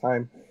phone all the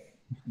time,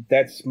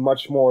 that's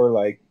much more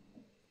like,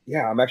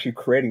 yeah, I'm actually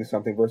creating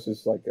something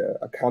versus like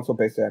a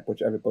console-based app,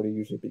 which everybody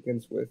usually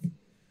begins with.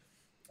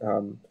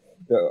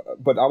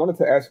 But I wanted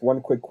to ask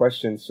one quick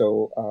question.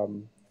 So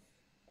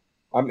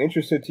I'm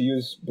interested to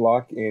use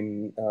Block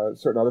in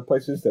certain other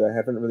places that I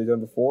haven't really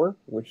done before,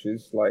 which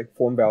is like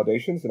form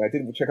validations. And I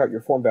did check out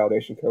your form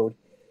validation code.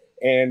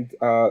 And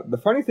the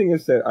funny thing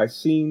is that I've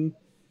seen,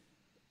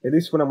 at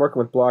least when I'm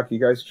working with Block, you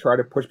guys try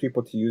to push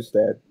people to use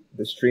the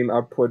stream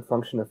output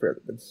function.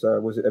 It's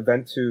was it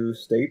event to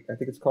state? I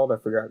think it's called. I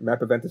forgot.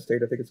 Map event to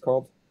state, I think it's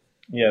called.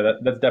 Yeah,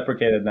 that's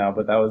deprecated now,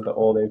 but that was the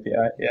old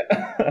API.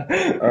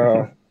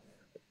 Yeah.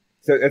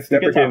 So it's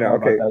deprecated now.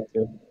 Okay.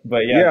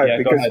 But yeah,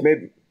 because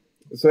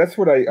so that's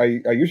what I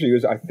usually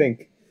use, I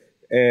think.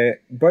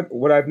 But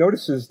what I've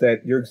noticed is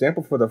that your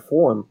example for the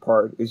form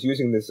part is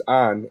using this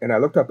on, and I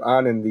looked up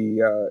on in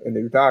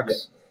the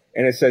docs,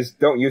 and it says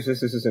don't use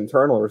this. This is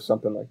internal or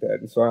something like that.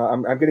 And so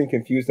I'm getting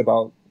confused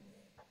about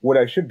what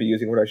I should be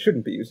using, what I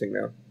shouldn't be using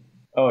now.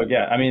 Oh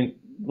yeah, I mean,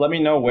 let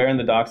me know where in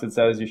the docs it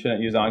says you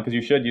shouldn't use on, because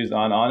you should use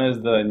on. On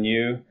is the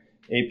new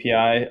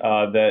API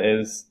that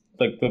is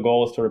like the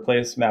goal is to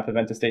replace map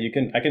event to state.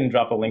 I can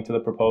drop a link to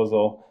the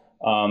proposal.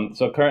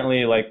 So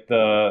currently, like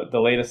the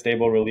latest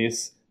stable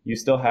release, you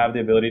still have the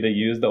ability to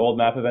use the old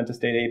map event to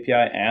state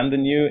API and the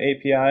new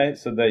API,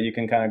 so that you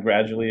can kind of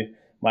gradually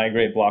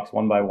migrate blocks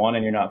one by one,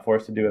 and you're not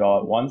forced to do it all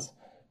at once.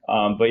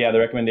 But yeah, the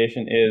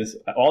recommendation is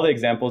all the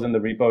examples in the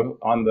repo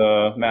on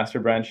the master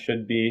branch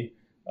should be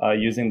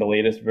using the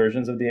latest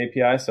versions of the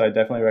API. So I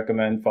definitely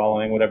recommend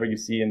following whatever you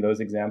see in those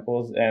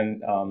examples.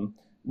 And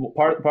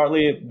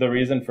partly the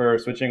reason for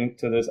switching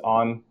to this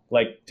on,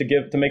 like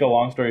to make a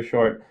long story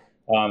short,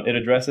 it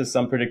addresses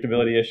some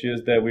predictability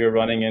issues that we were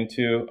running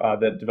into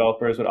that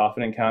developers would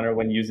often encounter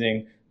when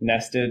using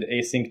nested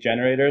async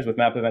generators. With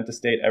map event to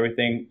state,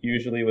 everything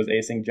usually was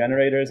async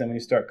generators. And when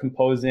you start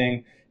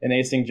composing an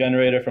async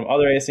generator from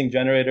other async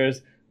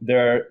generators,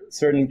 there are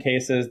certain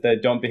cases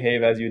that don't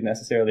behave as you'd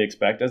necessarily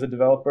expect as a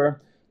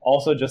developer.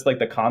 Also, just like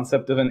the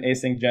concept of an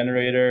async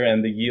generator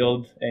and the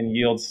yield and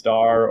yield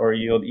star or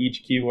yield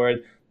each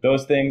keyword,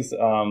 those things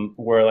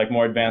were like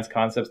more advanced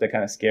concepts that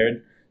kind of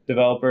scared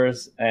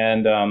developers.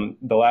 And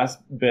the last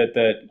bit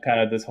that kind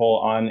of this whole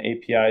on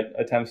API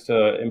attempts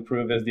to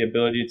improve is the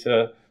ability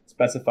to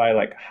specify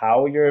like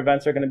how your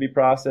events are going to be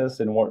processed,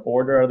 in what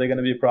order are they going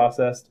to be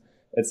processed,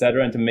 et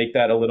cetera, and to make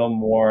that a little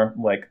more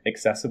like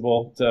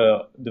accessible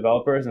to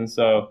developers. And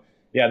so,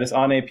 yeah, this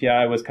on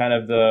API was kind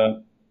of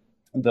the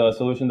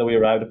solution that we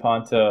arrived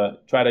upon to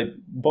try to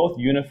both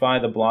unify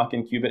the Block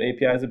and Qubit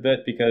APIs a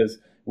bit, because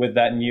with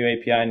that new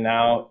API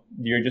now,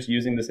 you're just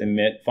using this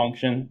emit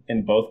function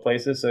in both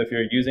places. So if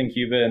you're using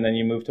Qubit and then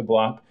you move to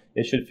Block,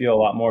 it should feel a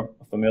lot more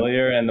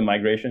familiar and the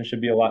migration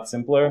should be a lot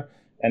simpler.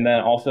 And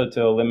then also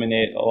to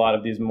eliminate a lot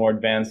of these more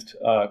advanced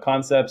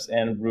concepts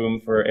and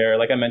room for error.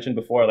 Like I mentioned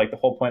before, like the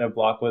whole point of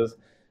Block was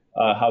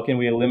how can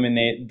we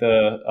eliminate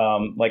the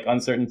like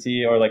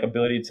uncertainty or like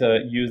ability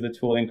to use the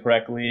tool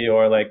incorrectly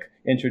or like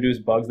introduce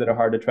bugs that are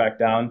hard to track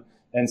down.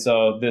 And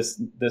so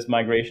this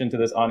migration to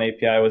this on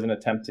API was an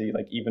attempt to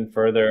like even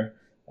further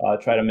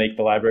try to make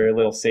the library a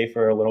little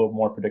safer, a little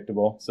more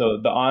predictable. So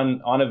the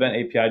on event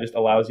API just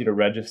allows you to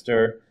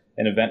register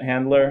an event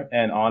handler,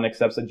 and on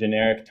accepts a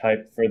generic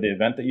type for the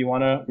event that you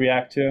want to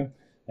react to.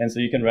 And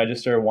so you can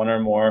register one or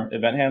more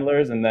event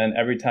handlers, and then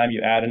every time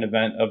you add an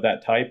event of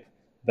that type,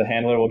 the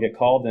handler will get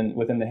called, and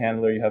within the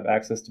handler you have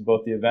access to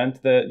both the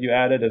event that you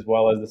added as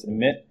well as this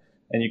emit,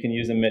 and you can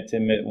use emit to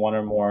emit one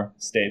or more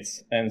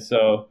states. And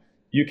so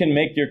you can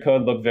make your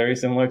code look very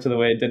similar to the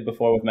way it did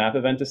before with map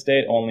event to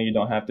state, only you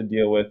don't have to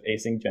deal with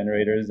async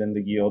generators and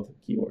the yield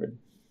keyword.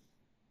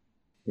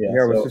 Yeah,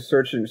 Yeah, I was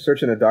so just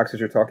searching the docs as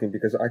you're talking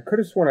because I could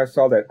have sworn I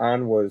saw that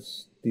on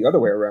was the other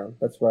way around.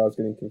 That's why I was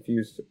getting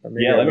confused.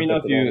 Maybe yeah, I let me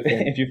looked know at if the you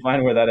wrong thing. if you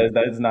find where that is.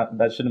 That is not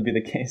that shouldn't be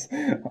the case.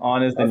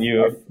 On is I, I,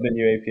 the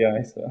new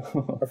API.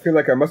 So I feel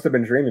like I must have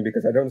been dreaming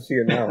because I don't see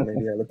it now.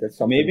 Maybe I looked at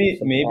something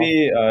off.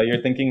 maybe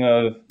you're thinking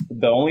of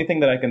the only thing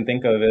that I can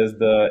think of is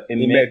the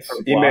emit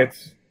for block.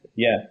 Emits.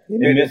 Yeah,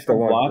 Emit emit is the for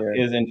one. block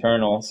Yeah. is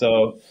internal.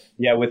 So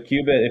yeah, with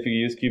Qubit, if you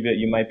use Qubit,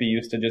 you might be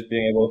used to just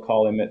being able to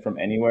call emit from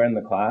anywhere in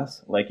the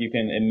class. Like you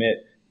can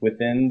emit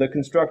within the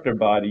constructor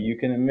body, you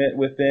can emit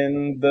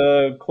within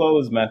the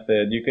close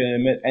method, you can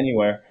emit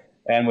anywhere.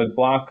 And with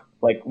block,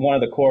 like one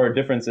of the core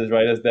differences,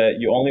 right, is that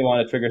you only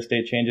want to trigger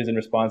state changes in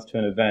response to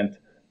an event.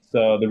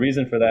 So the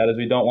reason for that is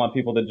we don't want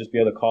people to just be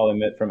able to call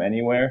emit from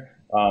anywhere.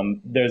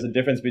 There's a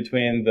difference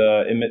between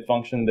the emit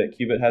function that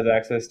Qubit has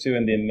access to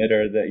and the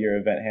emitter that your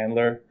event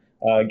handler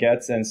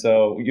gets. And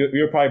so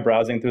you're probably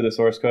browsing through the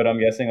source code, I'm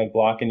guessing, of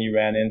block, and you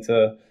ran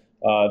into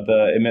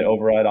the emit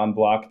override on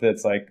block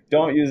that's like,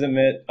 don't use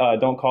emit,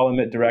 don't call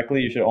emit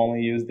directly. You should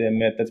only use the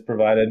emit that's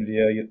provided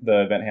via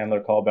the event handler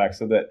callback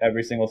so that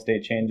every single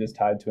state change is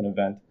tied to an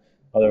event.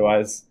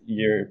 Otherwise,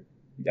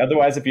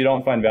 if you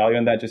don't find value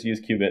in that, just use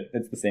Qubit.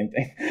 It's the same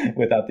thing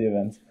without the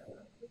events.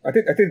 I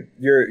think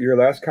your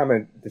last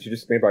comment that you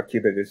just made about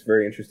Qubit is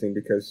very interesting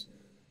because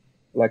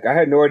like I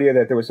had no idea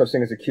that there was such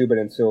thing as a qubit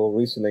until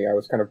recently. I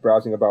was kind of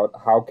browsing about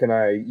how can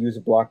I use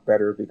block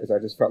better because I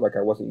just felt like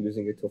I wasn't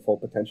using it to full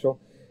potential.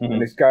 Mm-hmm.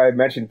 And this guy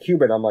mentioned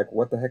qubit. I'm like,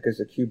 what the heck is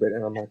a qubit?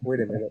 And I'm like, wait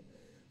a minute.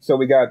 So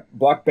we got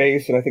block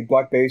base, and I think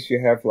block base you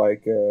have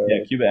like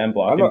qubit and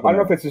block. I don't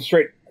know if it's a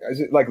straight. Is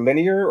it like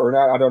linear or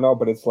not? I don't know,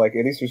 but it's like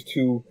at least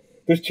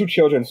there's two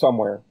children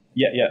somewhere.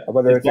 Yeah.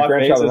 Whether it's a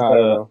grandchild or not, I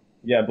don't know.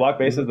 Yeah, block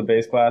base is the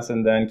base class,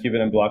 and then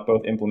Qubit and block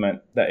both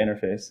implement that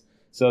interface.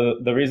 So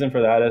the reason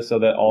for that is so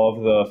that all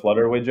of the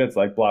Flutter widgets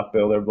like block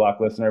builder, block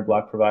listener,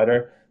 block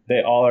provider,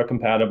 they all are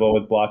compatible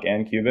with block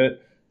and Qubit.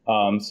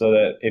 So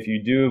that if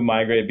you do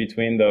migrate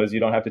between those, you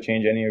don't have to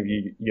change any of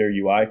your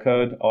UI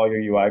code. All your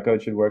UI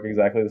code should work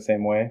exactly the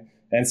same way.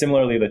 And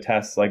similarly, the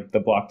tests, like the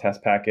block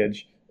test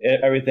package,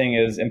 everything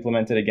is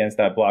implemented against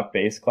that block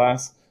base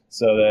class.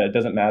 So that it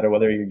doesn't matter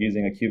whether you're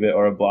using a qubit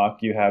or a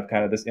block, you have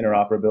kind of this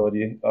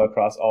interoperability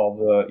across all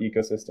the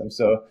ecosystem.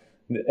 So,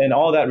 and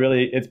all that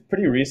really, it's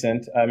pretty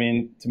recent. I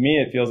mean, to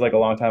me, it feels like a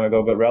long time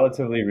ago, but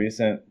relatively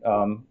recent,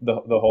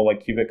 the whole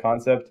like qubit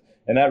concept.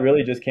 And that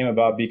really just came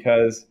about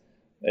because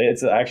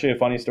it's actually a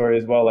funny story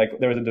as well. Like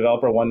there was a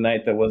developer one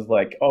night that was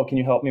like, oh, can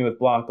you help me with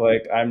block?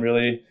 Like I'm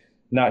really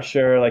not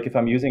sure like if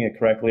I'm using it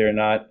correctly or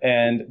not.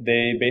 And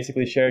they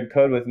basically shared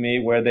code with me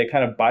where they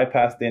kind of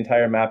bypassed the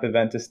entire map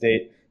event to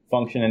state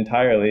function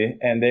entirely.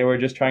 And they were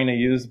just trying to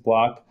use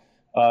block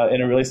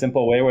in a really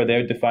simple way where they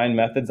would define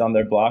methods on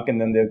their block and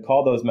then they'd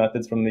call those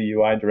methods from the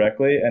UI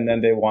directly. And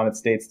then they wanted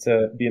states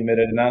to be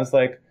emitted. And I was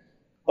like,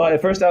 well,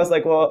 at first I was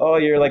like, well, oh,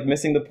 you're like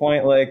missing the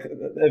point. Like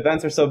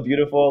events are so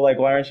beautiful. Like,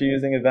 why aren't you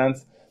using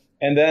events?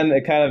 And then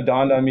it kind of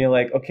dawned on me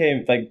like,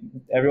 okay, like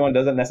everyone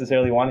doesn't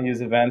necessarily want to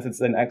use events.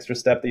 It's an extra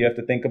step that you have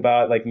to think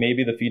about. Like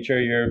maybe the feature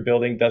you're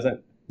building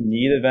doesn't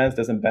need events,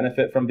 doesn't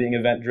benefit from being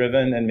event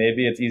driven. And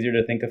maybe it's easier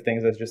to think of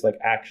things as just like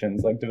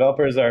actions. Like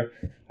developers are,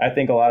 I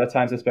think a lot of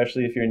times,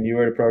 especially if you're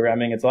newer to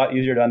programming, it's a lot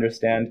easier to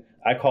understand.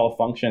 I call a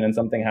function and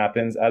something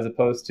happens as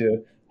opposed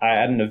to I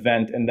add an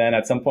event and then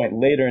at some point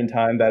later in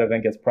time, that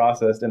event gets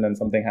processed and then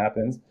something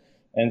happens.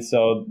 And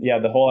so, yeah,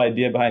 the whole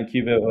idea behind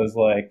Qubit was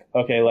like,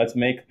 okay, let's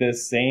make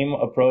this same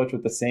approach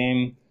with the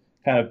same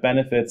kind of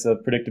benefits of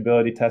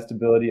predictability,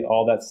 testability,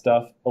 all that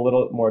stuff a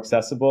little more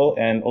accessible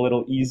and a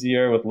little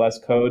easier with less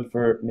code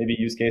for maybe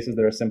use cases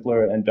that are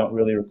simpler and don't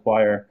really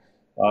require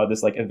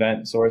this like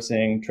event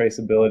sourcing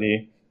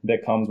traceability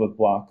that comes with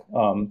block.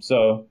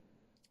 So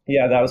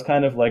yeah, that was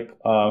kind of like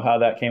how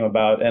that came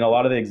about. And a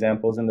lot of the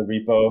examples in the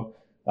repo,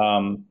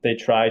 they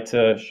try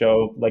to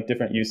show like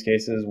different use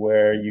cases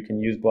where you can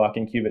use block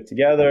and qubit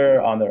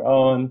together on their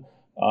own.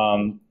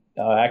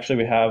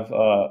 Actually, we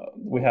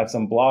have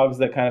some blogs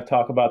that kind of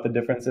talk about the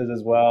differences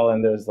as well.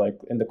 And there's like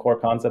in the core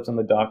concepts in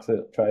the docs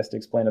that tries to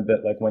explain a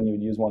bit like when you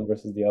would use one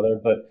versus the other.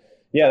 But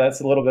yeah,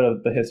 that's a little bit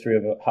of the history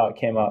of how it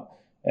came up.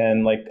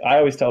 And like I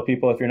always tell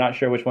people, if you're not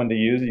sure which one to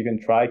use, you can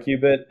try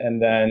qubit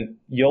and then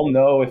you'll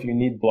know if you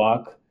need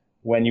block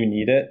when you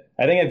need it.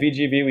 I think at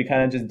VGV, we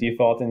kind of just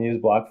default and use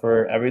block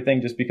for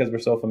everything just because we're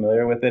so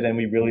familiar with it and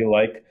we really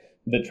like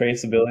the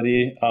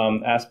traceability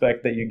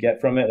aspect that you get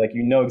from it. Like,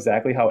 you know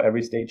exactly how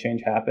every state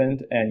change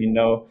happened and you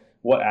know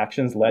what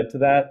actions led to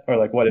that or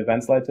like what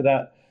events led to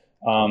that.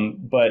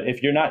 But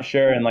if you're not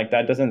sure and like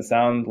that doesn't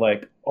sound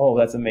like, oh,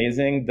 that's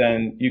amazing,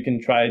 then you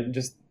can try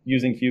just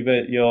using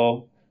qubit.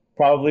 You'll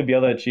probably be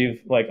able to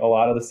achieve like a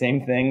lot of the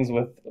same things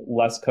with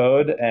less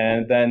code.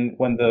 And then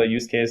when the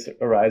use case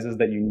arises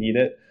that you need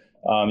it,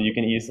 you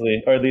can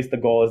easily, or at least the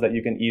goal is that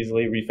you can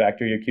easily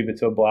refactor your qubit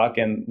to a block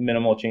and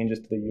minimal changes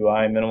to the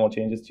UI, minimal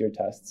changes to your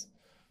tests.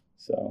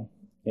 So,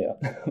 yeah.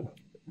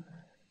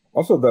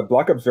 Also, the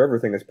block observer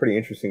thing is pretty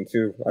interesting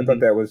too. I thought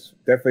that was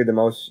definitely the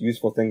most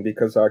useful thing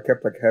because I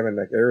kept like having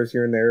like errors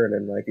here and there, and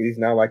then like at least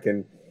now I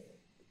can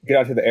get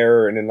onto the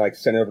error and then like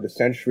send it over to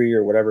Sentry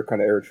or whatever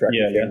kind of error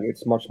tracking thing.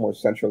 It's much more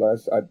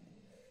centralized.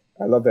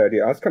 I love that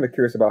idea. I was kind of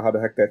curious about how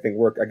the heck that thing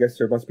worked. I guess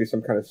there must be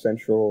some kind of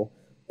central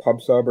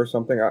pub sub or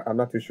something. I'm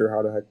not too sure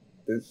how the heck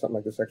something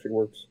like this actually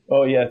works.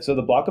 Oh yeah, so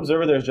the block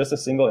observer, there's just a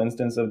single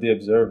instance of the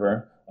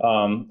observer,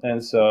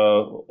 and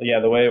so yeah,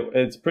 the way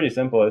it's pretty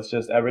simple. It's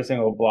just every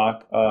single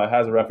block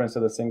has a reference to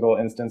the single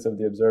instance of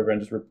the observer and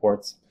just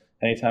reports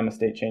anytime a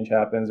state change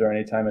happens or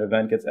anytime an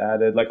event gets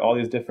added, like all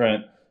these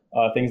different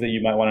things that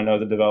you might want to know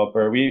as a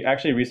developer. We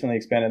actually recently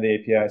expanded the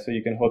API so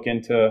you can hook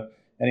into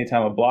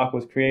anytime a block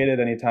was created,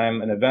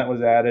 anytime an event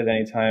was added,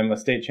 anytime a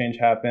state change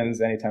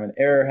happens, anytime an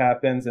error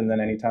happens, and then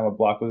anytime a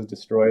block was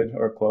destroyed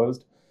or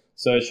closed.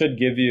 So it should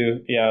give you,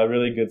 a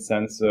really good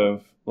sense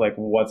of like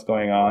what's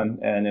going on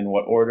and in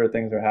what order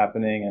things are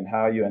happening and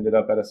how you ended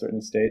up at a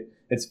certain state.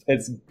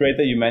 It's great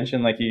that you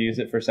mentioned like you use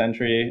it for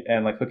Sentry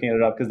and like hooking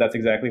it up, because that's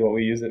exactly what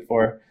we use it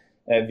for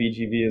at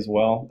VGV as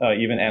well.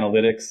 Even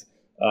analytics,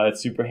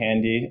 it's super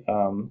handy.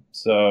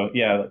 So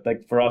yeah,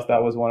 like for us,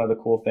 that was one of the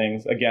cool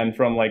things. Again,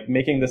 from like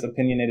making this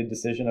opinionated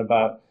decision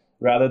about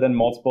rather than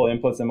multiple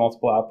inputs and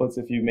multiple outputs,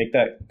 if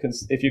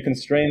you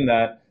constrain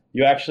that,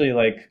 you actually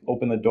like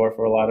open the door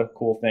for a lot of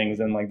cool things.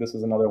 And like this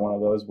is another one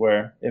of those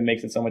where it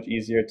makes it so much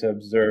easier to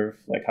observe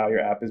like how your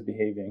app is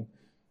behaving.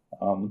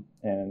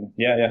 And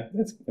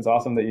it's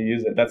awesome that you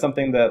use it. That's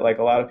something that like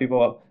a lot of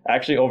people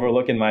actually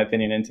overlook, in my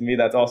opinion. And to me,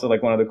 that's also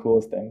like one of the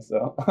coolest things.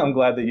 So I'm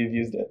glad that you've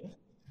used it.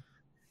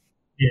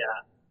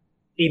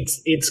 Yeah,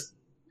 it's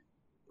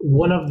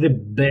one of the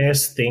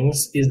best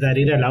things is that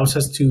it allows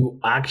us to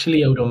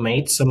actually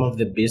automate some of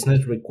the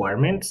business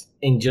requirements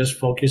and just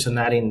focus on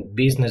adding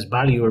business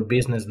value or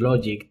business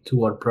logic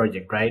to our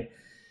project, right?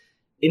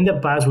 In the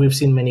past, we've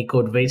seen many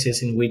code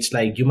bases in which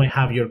like you might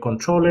have your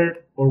controller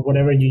or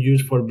whatever you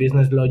use for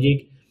business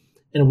logic.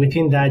 And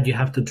within that, you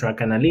have to track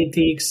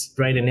analytics,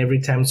 right? And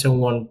every time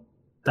someone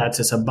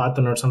touches a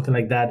button or something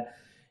like that,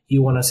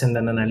 you want to send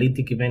an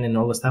analytic event and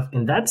all the stuff.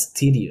 And that's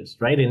tedious,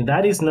 right? And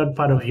that is not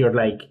part of your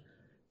like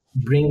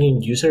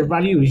bringing user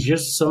value. Is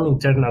just some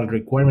internal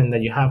requirement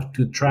that you have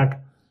to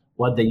track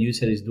what the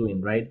user is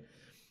doing, right?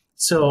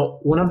 So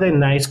one of the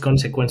nice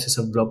consequences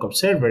of Block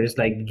Observer is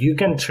like you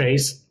can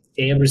trace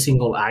every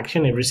single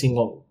action,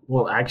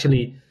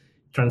 actually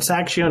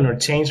transaction or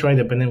change, right?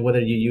 Depending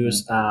whether you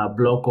use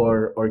Block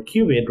or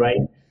Qubit, right?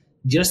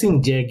 Just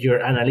inject your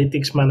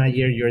analytics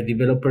manager, your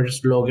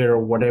developer's logger or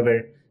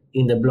whatever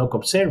in the Block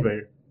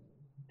Observer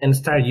and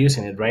start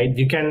using it, right?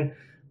 You can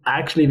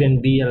actually even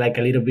be like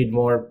a little bit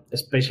more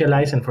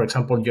specialized. And for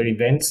example, your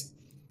events,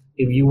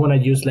 if you want to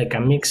use like a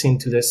mixin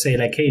to say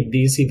like, hey,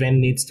 this event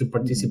needs to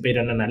participate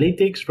on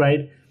analytics, right?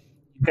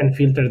 You can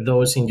filter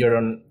those in your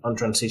on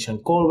transition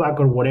callback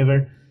or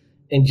whatever,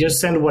 and just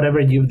send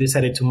whatever you've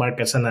decided to mark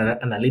as an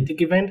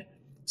analytic event,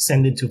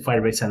 send it to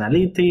Firebase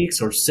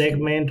Analytics or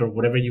Segment or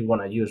whatever you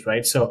want to use,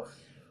 right? So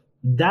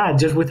that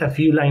just with a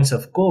few lines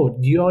of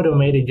code, you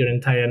automated your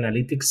entire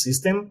analytics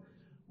system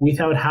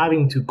without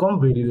having to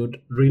convolute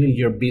really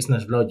your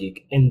business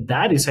logic. And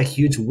that is a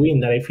huge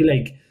win that I feel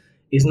like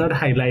is not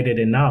highlighted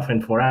enough.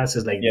 And for us,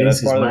 it's like,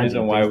 that's part of the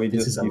reason why we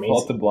just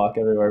default to Block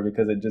everywhere,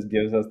 because it just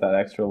gives us that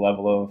extra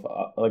level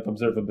of like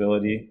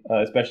observability,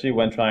 especially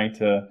when trying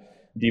to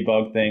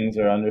debug things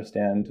or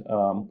understand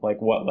like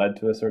what led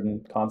to a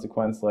certain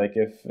consequence. Like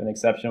if an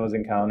exception was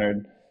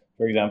encountered,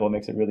 for example, it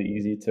makes it really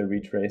easy to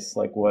retrace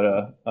like what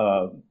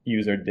a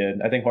user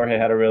did. I think Jorge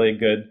had a really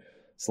good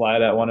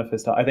slide at one of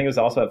his talks. I think it was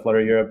also at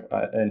Flutter Europe.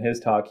 In his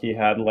talk, he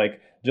had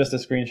like just a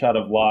screenshot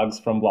of logs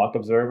from Block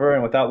Observer,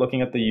 and without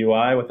looking at the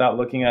UI, without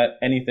looking at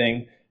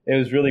anything, it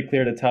was really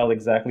clear to tell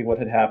exactly what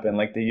had happened.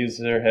 Like the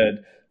user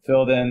had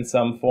filled in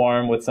some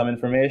form with some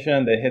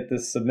information, they hit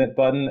this submit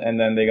button, and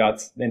then they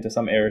got into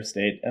some error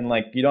state. And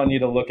like you don't need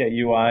to look at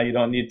UI, you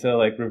don't need to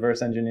like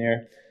reverse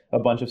engineer a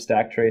bunch of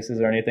stack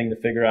traces or anything to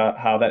figure out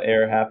how that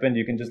error happened.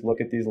 You can just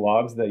look at these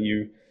logs that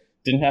you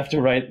didn't have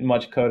to write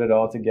much code at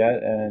all to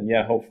get. And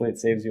yeah, hopefully it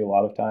saves you a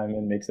lot of time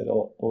and makes it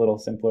a little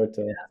simpler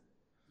to... Yeah.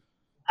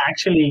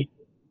 Actually,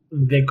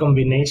 the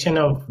combination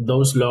of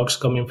those logs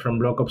coming from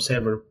Block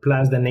Observer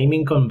plus the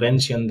naming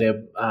convention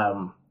that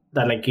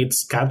like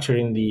it's captured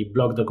in the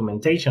Block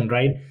documentation,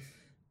 right?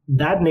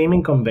 That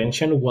naming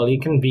convention, while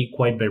it can be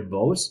quite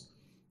verbose,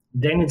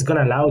 then it's going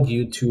to allow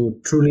you to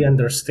truly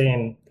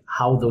understand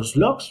how those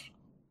logs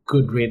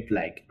could read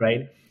like,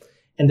 right?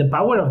 And the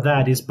power of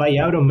that is by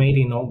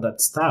automating all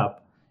that stuff.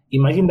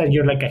 Imagine that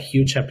you're like a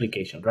huge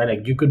application, right?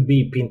 Like you could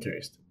be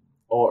Pinterest,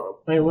 or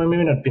well,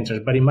 maybe not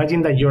Pinterest, but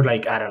imagine that you're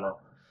like, I don't know,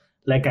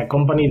 like a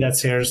company that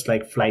sells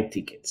like flight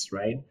tickets,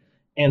 right?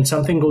 And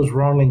something goes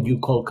wrong and you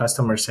call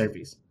customer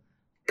service.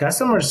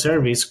 Customer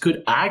service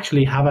could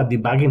actually have a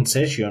debugging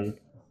session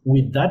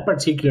with that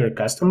particular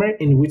customer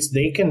in which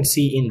they can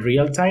see in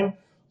real time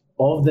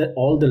all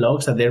the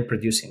logs that they're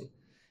producing.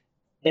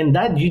 And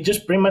that you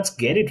just pretty much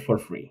get it for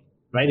free,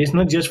 right? It's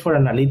not just for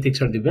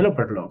analytics or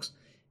developer logs.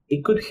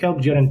 It could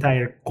help your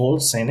entire call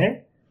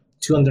center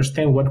to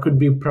understand what could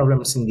be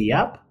problems in the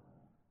app,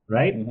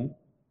 right?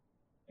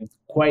 Mm-hmm.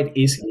 Quite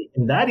easily.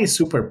 And that is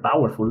super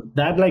powerful.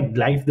 That like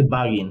live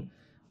debugging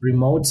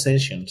remote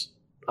sessions,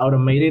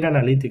 automated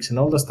analytics, and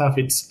all the stuff.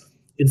 It's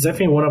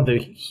definitely one of the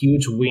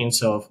huge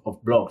wins of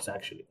blocks,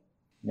 actually.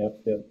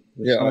 Yep.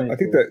 I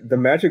think that the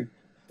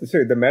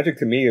magic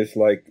to me is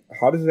like,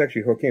 how does it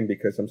actually hook in?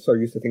 Because I'm so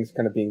used to things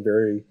kind of being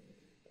very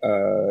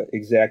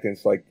exact, and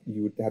it's like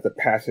you would have to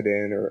pass it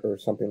in or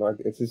something like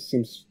that. It just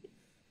seems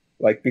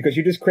like, because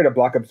you just create a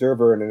block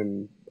observer and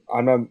then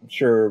I'm not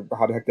sure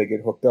how the heck they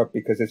get hooked up,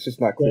 because it's just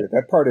not clear.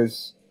 That part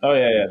is... Oh,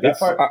 yeah. That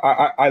part...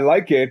 I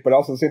like it, but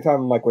also at the same time,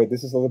 I'm like, wait,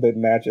 this is a little bit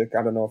magic.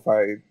 I don't know if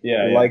I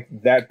like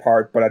that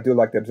part, but I do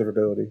like the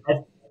observability.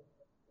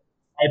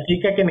 I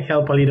think I can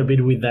help a little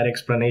bit with that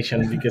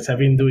explanation, because I've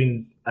been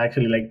doing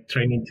actually like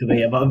training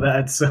today about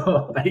that,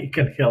 so I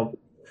can help.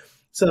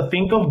 So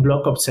think of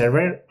Block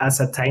Observer as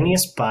a tiny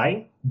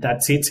spy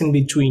that sits in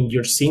between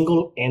your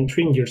single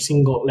entry and your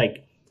single,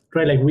 like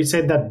we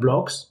said that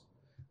blocks,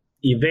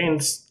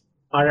 events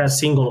are a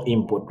single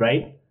input,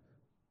 right?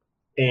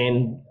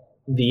 And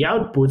the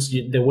outputs,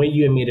 the way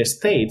you emit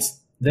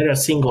states, they're a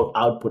single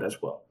output as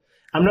well.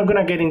 I'm not going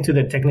to get into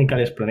the technical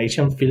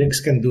explanation. Felix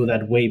can do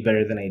that way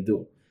better than I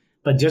do.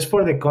 But just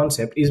for the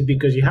concept, is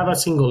because you have a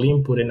single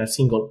input and a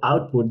single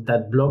output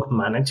that Block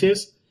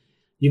manages,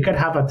 you can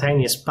have a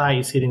tiny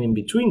spy sitting in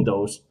between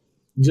those,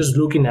 just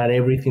looking at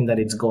everything that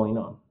is going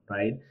on,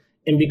 right?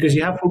 And because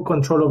you have full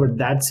control over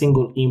that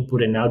single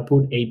input and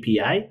output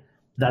API,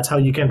 that's how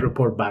you can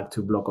report back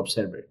to Block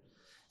Observer.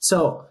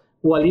 So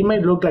while it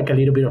might look like a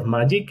little bit of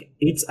magic,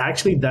 it's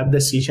actually that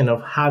decision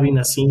of having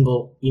a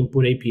single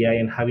input API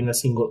and having a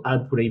single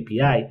output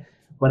API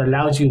what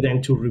allows you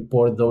then to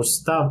report those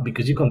stuff,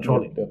 because you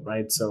control it,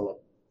 right? So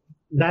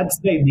that's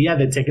the idea.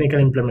 The technical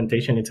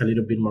implementation, it's a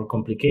little bit more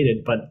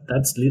complicated, but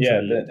that's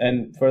literally... Yeah,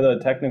 and for the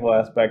technical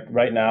aspect,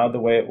 right now, the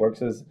way it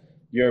works is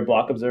your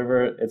Block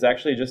Observer, it's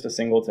actually just a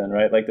singleton,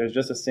 right? Like there's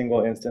just a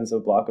single instance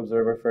of Block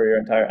Observer for your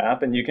entire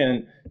app, and you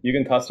can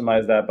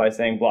customize that by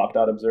saying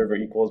block.observer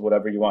equals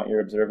whatever you want your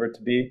observer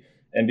to be.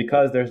 And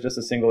because there's just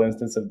a single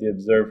instance of the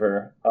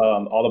observer,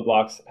 all the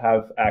blocks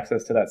have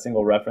access to that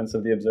single reference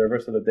of the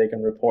observer so that they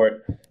can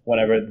report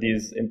whenever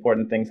these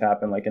important things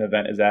happen, like an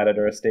event is added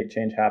or a state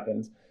change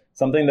happens.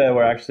 Something that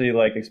we're actually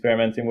like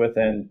experimenting with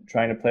and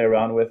trying to play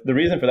around with. The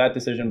reason for that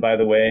decision, by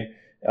the way,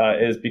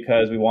 is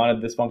because we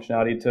wanted this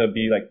functionality to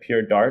be like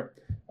pure Dart.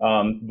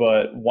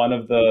 But one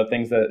of the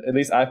things that at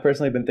least I've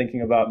personally been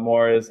thinking about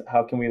more is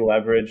how can we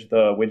leverage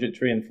the widget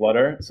tree in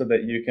Flutter so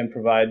that you can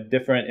provide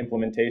different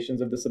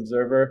implementations of this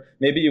observer.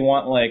 Maybe you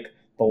want like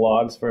the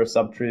logs for a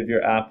subtree of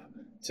your app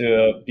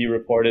to be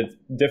reported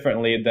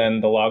differently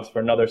than the logs for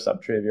another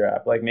subtree of your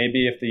app. Like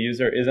maybe if the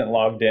user isn't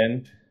logged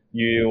in,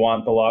 you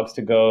want the logs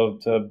to go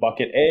to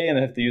bucket A, and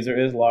if the user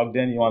is logged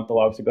in, you want the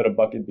logs to go to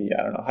bucket B.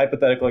 I don't know,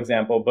 hypothetical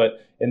example, but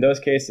in those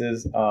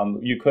cases,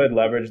 you could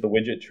leverage the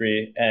widget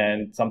tree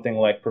and something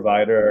like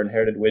provider or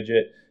inherited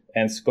widget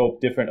and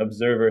scope different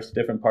observers to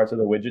different parts of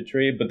the widget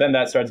tree. But then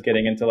that starts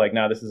getting into like,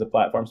 now this is a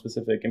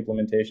platform-specific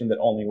implementation that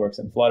only works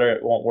in Flutter.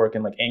 It won't work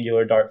in like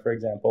Angular Dart, for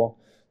example.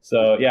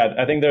 So yeah,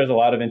 I think there's a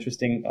lot of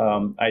interesting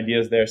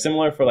ideas there.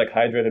 Similar for like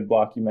hydrated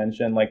block you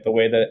mentioned, like the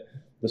way that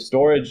the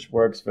storage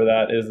works for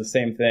that is the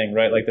same thing,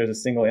 right? Like there's a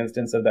single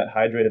instance of that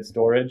hydrated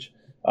storage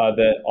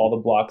that all the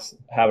blocks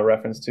have a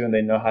reference to and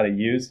they know how to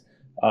use.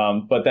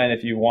 But then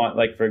if you want,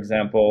 like, for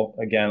example,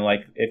 again,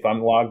 like if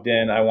I'm logged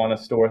in, I want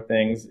to store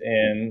things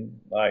in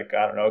like,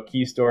 I don't know,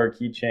 key store,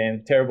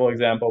 keychain, terrible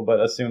example, but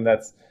assume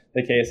that's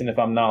the case. And if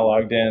I'm not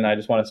logged in, I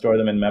just want to store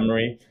them in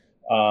memory.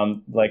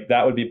 Like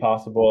that would be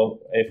possible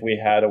if we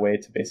had a way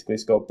to basically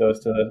scope those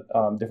to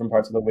different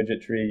parts of the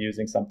widget tree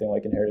using something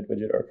like inherited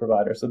widget or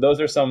provider. So those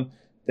are some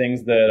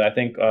things that I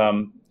think,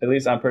 at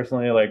least I'm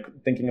personally like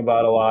thinking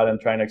about a lot and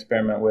trying to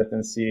experiment with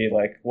and see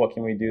like what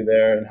can we do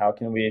there and how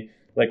can we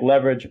like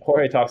leverage.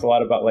 Jorge talks a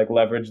lot about like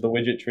leverage the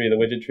widget tree. The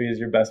widget tree is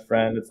your best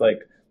friend. It's like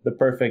the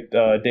perfect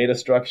data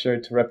structure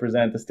to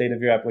represent the state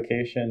of your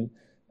application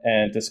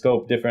and to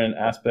scope different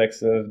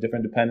aspects of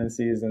different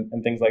dependencies and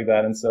things like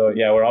that. And so,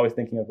 yeah, we're always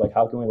thinking of like,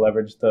 how can we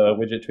leverage the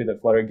widget tree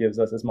that Flutter gives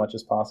us as much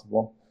as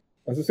possible?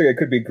 I was just saying it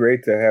could be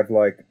great to have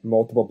like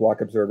multiple block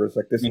observers,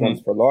 like this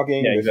one's for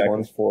logging, this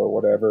one's for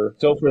whatever.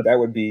 So for that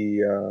would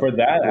be for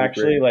that really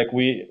actually great. Like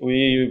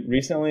we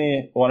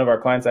recently, one of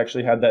our clients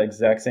actually had that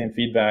exact same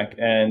feedback,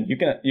 and you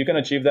can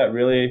achieve that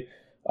really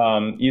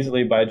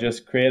easily by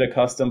just create a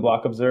custom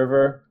block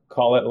observer,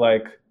 call it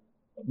like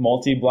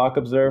multi-block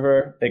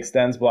observer,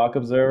 extends block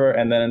observer,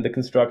 and then in the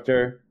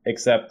constructor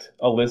accept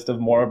a list of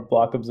more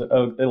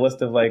a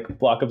list of like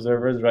block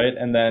observers, right?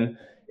 And then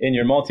in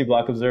your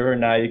multi-block observer,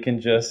 now you can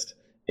just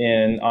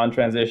in on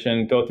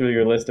transition go through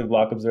your list of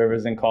block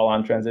observers and call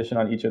on transition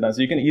on each of them.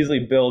 So you can easily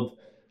build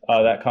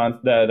that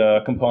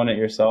component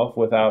yourself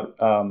without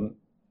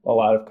a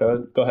lot of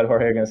code. Go ahead,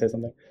 Jorge, you're going to say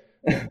something.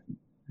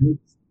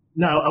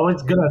 No, I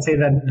was going to say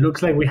that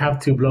looks like we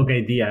have two blog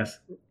ideas.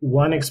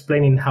 One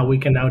explaining how we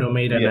can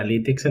automate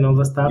analytics and all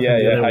the stuff.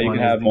 Yeah, how you can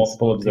have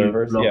multiple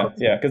observers.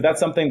 Yeah, because that's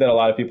something that a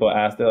lot of people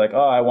ask. They're like,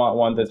 oh, I want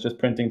one that's just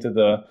printing to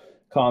the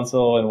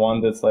console and one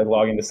that's like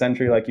logging to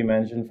Sentry, like you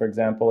mentioned, for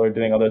example, or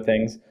doing other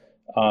things.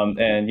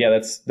 And yeah,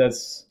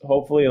 that's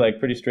hopefully like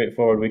pretty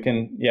straightforward. We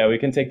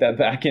can take that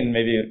back and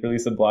maybe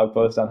release a blog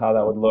post on how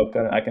that would look,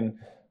 and I can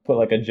put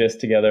like a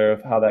gist together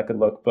of how that could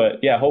look.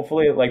 But yeah,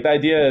 hopefully, like the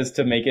idea is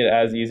to make it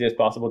as easy as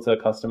possible to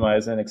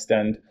customize and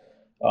extend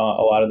a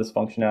lot of this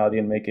functionality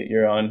and make it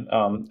your own.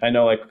 I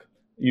know, like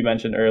you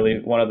mentioned early,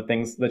 one of the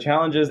things, the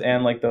challenges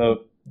and like the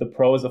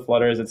pros of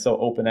Flutter is it's so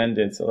open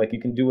ended. So like you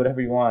can do whatever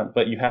you want,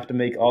 but you have to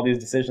make all these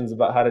decisions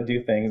about how to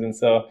do things, and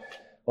so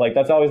like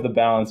that's always the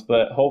balance.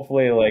 But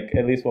hopefully, like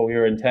at least what we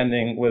were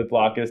intending with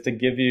Block is to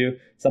give you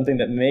something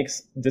that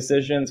makes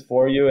decisions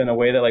for you in a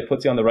way that like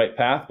puts you on the right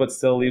path, but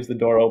still leaves the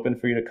door open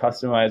for you to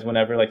customize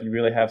whenever like you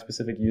really have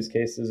specific use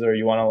cases or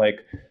you want to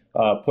like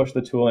push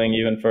the tooling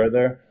even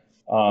further.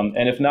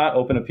 And if not,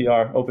 open a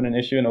PR, open an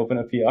issue and open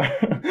a PR,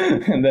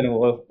 and then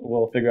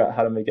we'll figure out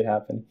how to make it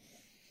happen.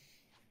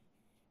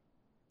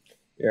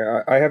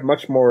 Yeah, I have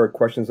much more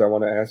questions I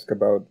want to ask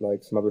about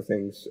like some other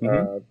things,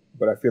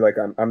 but I feel like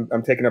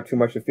I'm taking up too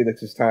much of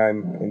Felix's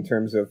time in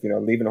terms of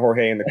leaving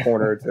Jorge in the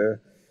corner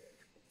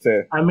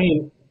to. I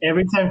mean,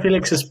 every time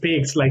Felix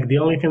speaks, like the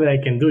only thing that I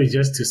can do is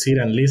just to sit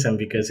and listen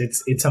because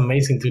it's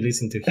amazing to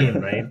listen to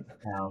him, right?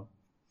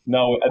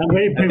 No, I'm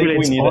very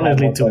privileged,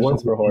 honestly, to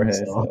work for Jorge.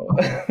 So.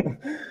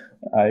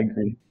 I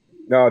agree.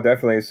 No,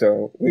 definitely.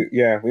 So we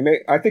may.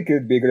 I think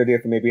it'd be a good idea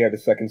if maybe have a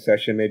second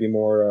session, maybe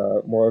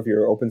more of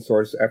your open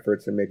source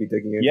efforts and maybe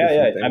digging into.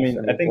 Yeah. I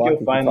mean, I think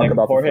you'll find like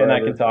Jorge and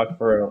I can talk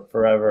for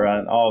forever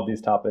on all of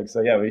these topics.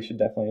 So yeah,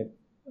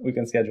 we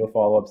can schedule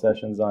follow-up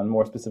sessions on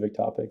more specific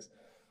topics.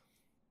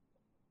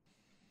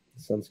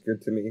 Sounds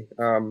good to me.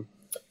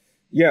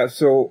 Yeah.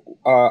 So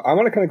I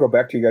want to kind of go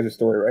back to you guys'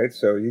 story, right?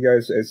 So you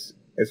guys, as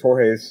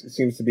Jorge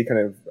seems to be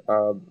kind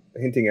of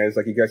hinting at, is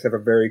like you guys have a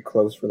very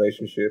close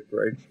relationship,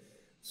 right?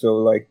 So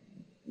like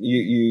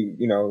you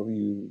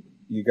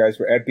guys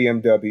were at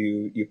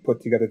BMW, you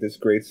put together this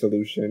great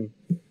solution.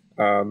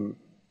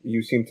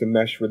 You seem to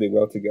mesh really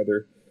well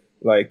together.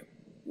 Like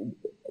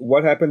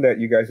what happened that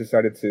you guys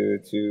decided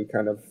to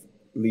kind of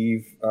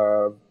leave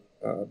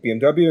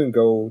BMW and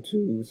go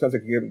to, sounds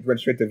like you went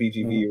straight to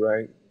VGV,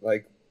 right?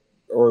 Like,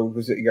 or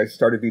was it you guys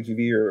started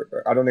VGV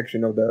or I don't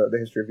actually know the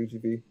history of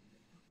VGV.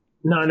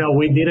 No,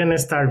 we didn't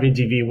start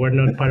VGV. We're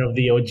not part of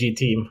the OG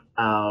team.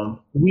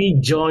 We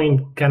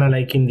joined kind of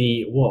like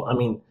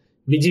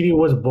VGV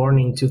was born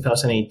in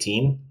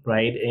 2018,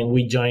 right? And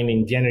we joined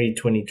in January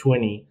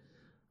 2020.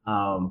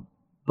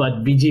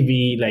 But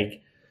VGV,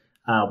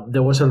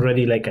 there was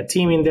already like a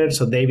team in there.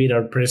 So David,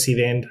 our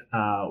president,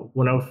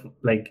 one of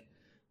like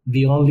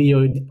the only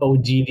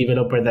OG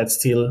developer that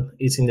still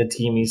is in the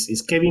team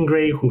is Kevin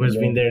Gray, who has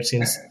been there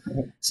since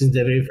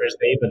the very first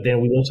day. But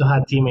then we also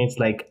had teammates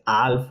like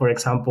Al, for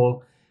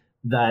example,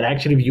 that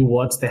actually, if you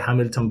watch the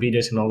Hamilton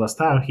videos and all that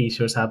stuff, he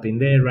shows up in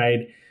there,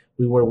 right?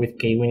 We were with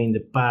Kevin in the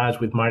past,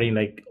 with Martin,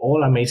 like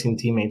all amazing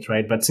teammates,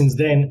 right? But since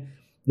then,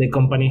 the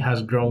company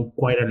has grown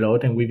quite a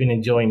lot, and we've been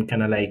enjoying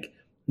kind of like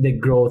the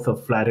growth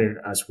of Flutter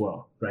as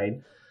well,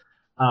 right?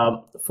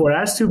 For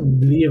us to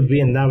leave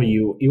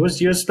BMW, it was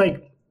just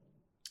like,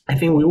 I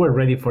think we were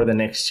ready for the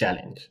next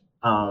challenge.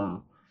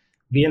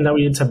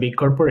 BMW, it's a big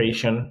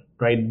corporation,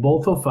 right?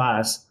 Both of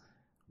us,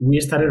 we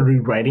started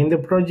rewriting the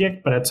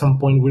project, but at some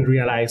point we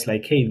realized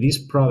like, hey, this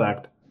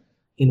product,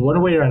 in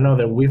one way or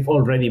another, we've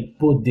already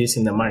put this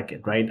in the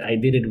market, right? I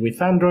did it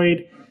with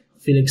Android.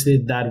 Felix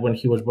did that when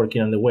he was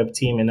working on the web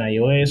team and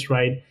iOS,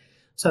 right?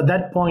 So at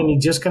that point,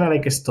 it just kind of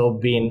like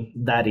stopped being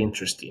that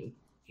interesting.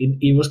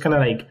 It was kind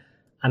of like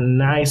a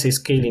nice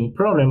scaling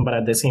problem, but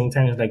at the same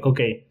time, it's like,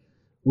 okay,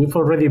 we've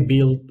already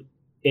built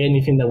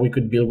anything that we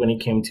could build when it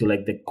came to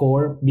like the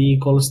core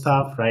vehicle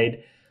stuff, right?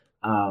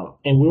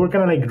 And we were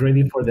kind of like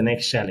ready for the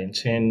next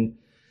challenge. And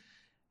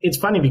it's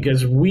funny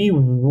because we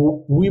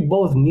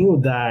both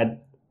knew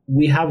that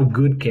we have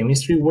good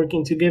chemistry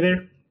working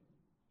together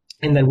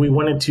and that we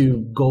wanted to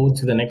go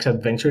to the next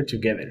adventure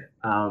together.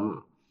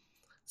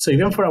 So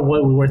even for a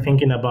while, we were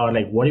thinking about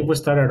like, what if we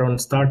start our own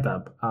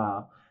startup?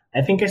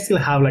 I think I still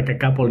have like a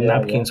couple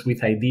napkins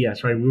with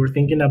ideas, right? We were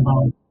thinking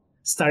about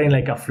starting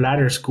like a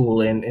Flutter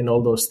school and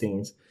all those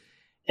things.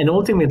 And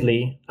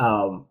ultimately,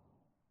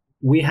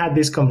 we had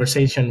this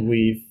conversation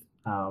with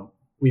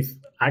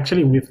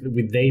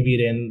David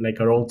and like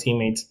our old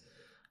teammates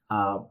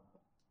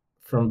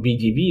from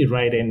VGV,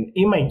 right? And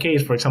in my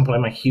case, for example,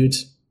 I'm a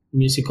huge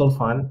musical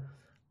fan.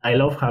 I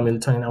love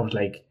Hamilton. And I was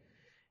like,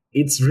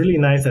 it's really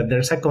nice that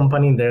there's a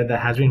company in there that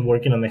has been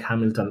working on the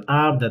Hamilton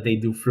app, that they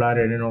do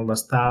Flutter and all that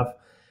stuff.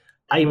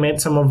 I met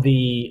some of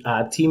the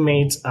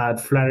teammates at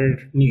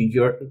DroidCon New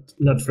York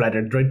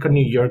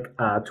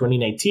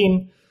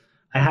 2019.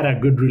 I had a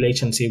good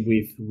relationship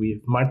with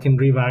Martin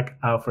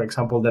Rybak, for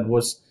example, that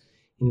was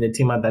in the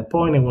team at that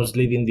point and was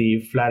leading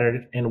the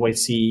Flutter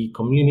NYC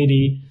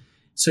community.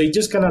 So it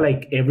just kind of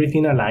like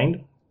everything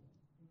aligned.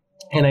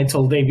 And I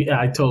told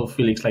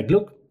Felix, like,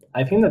 look,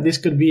 I think that this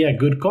could be a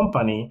good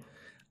company.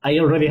 I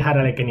already had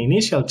like an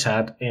initial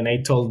chat, and I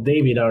told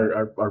David,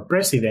 our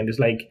president, it's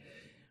like,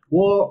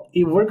 well,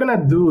 if we're going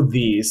to do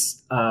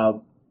this,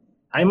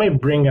 I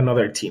might bring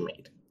another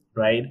teammate,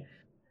 right?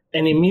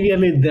 And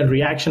immediately the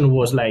reaction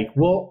was like,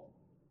 well,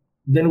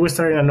 then we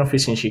started an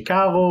office in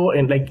Chicago,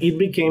 and like it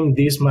became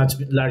this much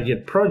larger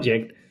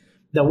project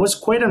that was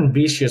quite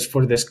ambitious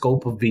for the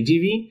scope of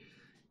VGV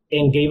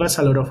and gave us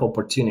a lot of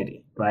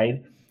opportunity,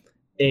 right?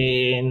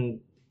 And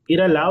it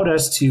allowed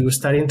us to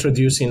start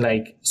introducing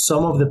like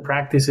some of the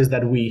practices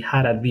that we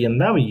had at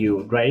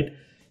BMW, right?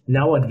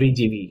 Now at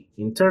VGV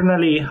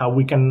internally, how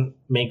we can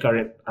make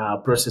our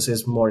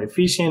processes more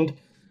efficient.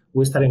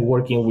 We started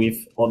working with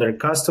other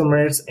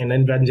customers and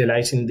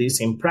evangelizing these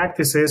same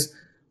practices,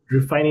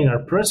 refining our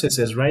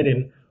processes, right?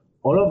 And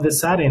all of a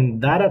sudden,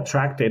 that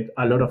attracted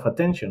a lot of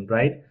attention,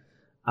 right?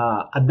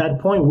 At that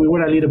point, we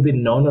were a little bit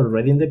known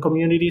already in the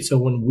community. So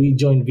when we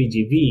joined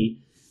VGV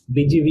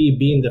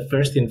being the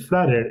first in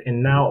Flutter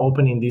and now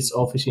opening this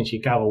office in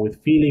Chicago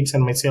with Felix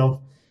and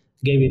myself,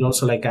 gave it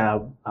also like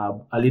a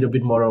little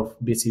bit more of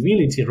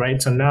visibility,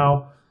 right? So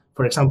now,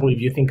 for example, if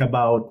you think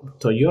about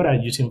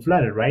Toyota using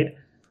Flutter, right?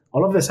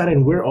 All of a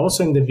sudden, we're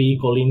also in the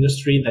vehicle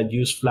industry that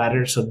use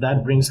Flutter, so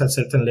that brings a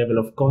certain level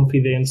of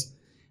confidence,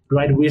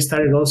 right? We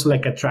started also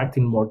like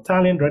attracting more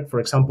talent, right? For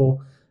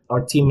example,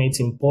 our teammates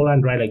in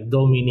Poland, right? Like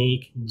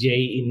Dominic,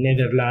 Jay in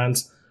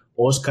Netherlands,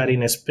 Oscar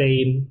in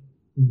Spain,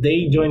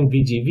 they joined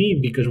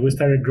VGV because we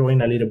started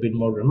growing a little bit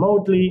more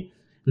remotely.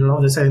 And all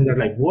of a sudden, they're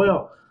like,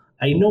 well,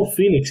 I know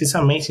Felix is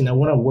amazing. I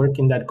want to work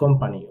in that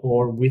company.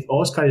 Or with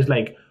Oscar, it's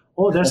like,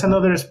 oh, there's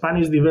another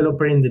Spanish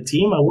developer in the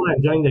team. I want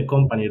to join the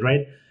company,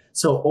 right?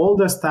 So all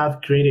the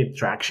stuff created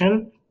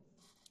traction,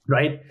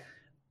 right?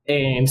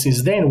 And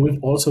since then,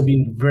 we've also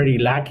been very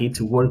lucky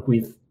to work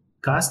with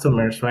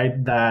customers,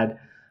 right, that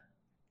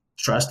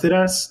trusted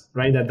us,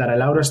 right, that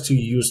allowed us to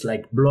use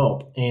like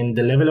Blog and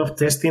the level of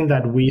testing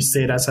that we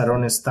set as our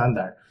own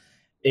standard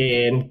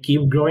and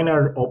keep growing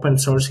our open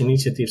source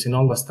initiatives and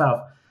all the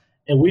stuff.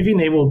 And we've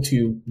been able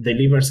to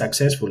deliver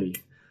successfully.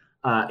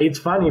 It's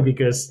funny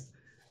because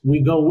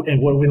we go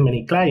and work with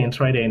many clients,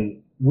 right?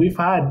 And we've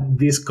had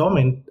this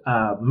comment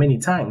many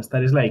times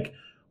that is like,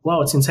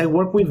 wow, since I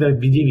work with the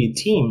VGV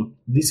team,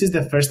 this is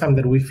the first time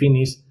that we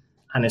finish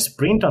a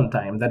sprint on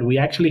time, that we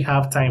actually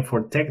have time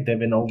for tech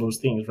dev and all those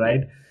things,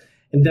 right?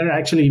 And they're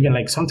actually even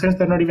like, sometimes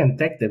they're not even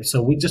tech dev.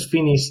 So we just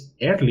finish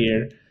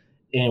earlier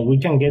and we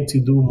can get to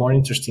do more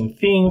interesting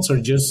things or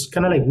just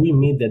kind of like we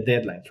meet the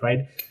deadlines,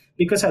 right?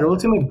 Because our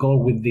ultimate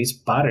goal with these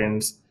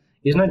patterns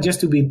is not just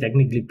to be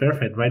technically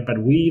perfect, right? But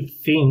we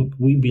think,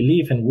 we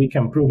believe, and we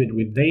can prove it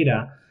with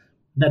data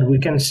that we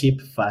can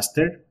ship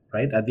faster,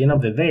 right? At the end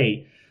of the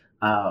day,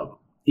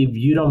 if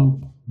you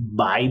don't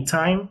buy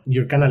time,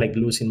 you're kind of like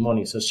losing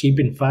money. So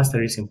shipping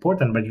faster is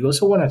important, but you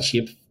also want to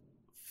ship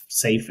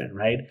safer,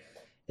 right?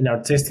 And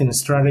our testing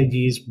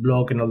strategies,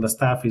 Blog, and all the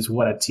stuff is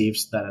what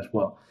achieves that as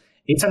well.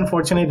 It's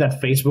unfortunate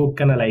that Facebook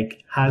kind of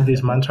like has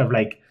this mantra of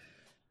like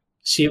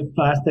ship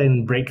fast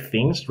and break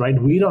things, right?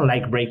 We don't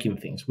like breaking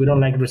things. We don't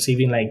like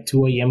receiving like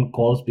 2 a.m.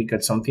 calls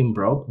because something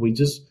broke. We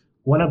just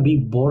want to be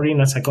boring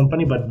as a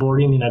company, but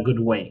boring in a good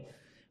way.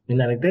 I mean,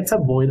 like, let's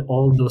avoid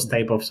all those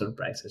type of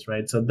surprises,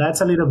 right? So that's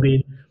a little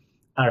bit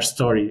our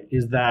story,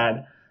 is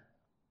that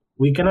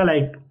we kind of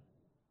like,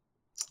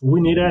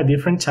 we needed a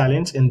different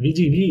challenge, and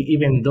VGV,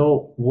 even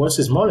though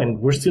was small, and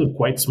we're still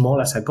quite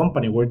small as a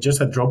company, we're just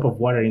a drop of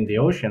water in the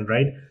ocean,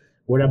 right?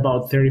 We're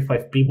about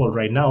 35 people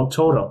right now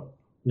total,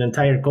 the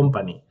entire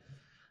company.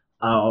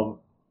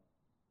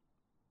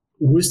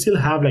 We still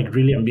have like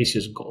really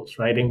ambitious goals,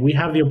 right? And we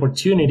have the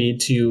opportunity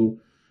to,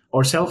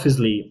 or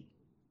selfishly,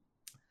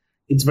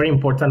 it's very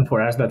important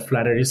for us that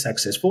Flutter is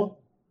successful,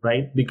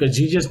 right? Because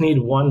you just need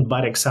one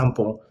bad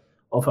example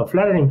of a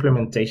Flutter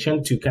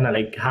implementation to kind of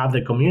like have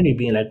the community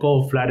being like,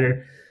 oh,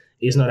 Flutter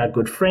is not a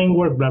good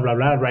framework, blah, blah,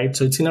 blah, right?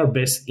 So it's in our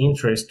best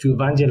interest to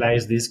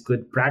evangelize these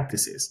good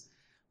practices,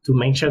 to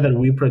make sure that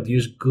we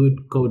produce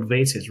good code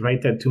bases,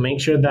 right? That to make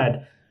sure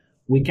that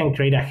we can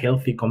create a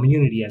healthy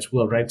community as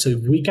well, right? So if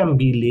we can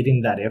be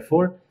leading that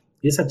effort,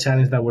 it's a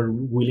challenge that we're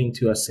willing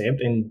to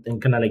accept and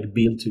kind of like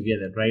build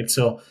together, right?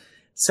 So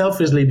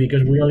selfishly,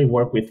 because we only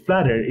work with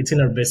Flutter, it's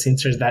in our best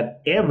interest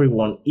that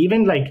everyone,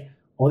 even like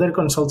other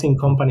consulting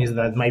companies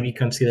that might be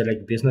considered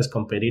like business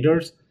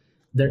competitors,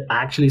 they're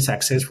actually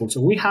successful. So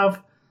we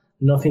have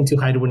nothing to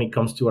hide when it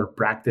comes to our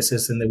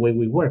practices and the way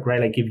we work, right?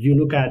 Like if you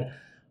look at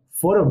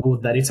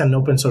PhotoBooth, that is an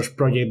open source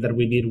project that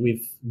we did with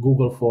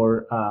Google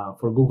for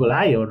Google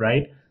I/O,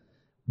 right?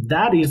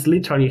 That is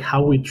literally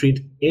how we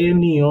treat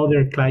any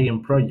other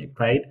client project,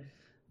 right?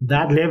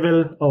 That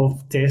level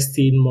of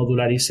testing,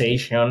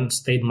 modularization,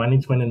 state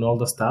management, and all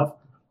the stuff,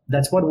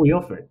 that's what we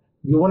offer.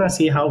 You want to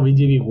see how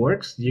VGV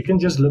works? You can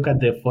just look at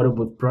the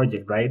PhotoBooth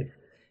project, right?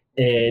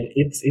 And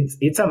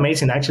it's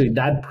amazing. Actually,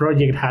 that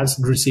project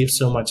has received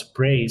so much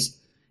praise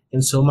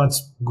and so much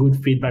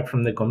good feedback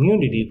from the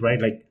community, right?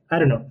 Like, I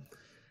don't know.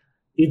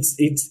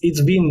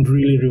 It's been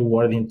really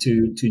rewarding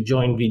to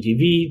join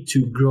VGV,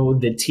 to grow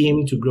the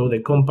team, to grow the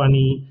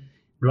company,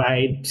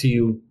 right?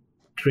 To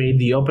create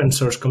the open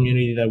source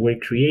community that we're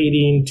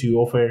creating, to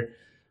offer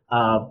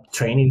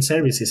training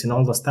services and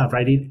all the stuff,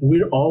 right?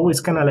 We're always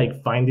kind of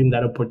like finding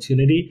that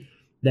opportunity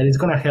that is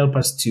going to help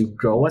us to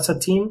grow as a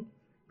team,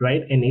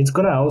 right? And it's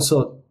going to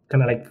also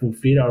kind of like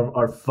fulfill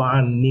our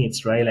fun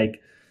needs, right? Like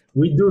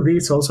we do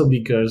this also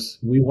because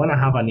we want to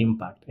have an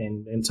impact,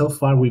 and so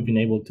far we've been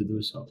able to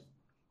do so.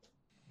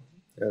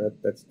 Yeah,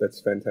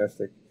 that's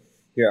fantastic.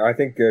 Yeah, I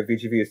think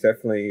VGV is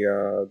definitely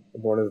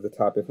one of the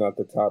top, if not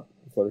the top,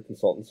 Flutter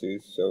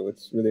consultancies. So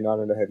it's really an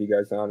honor to have you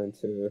guys on and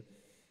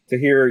to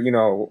hear,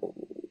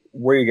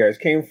 where you guys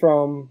came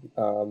from,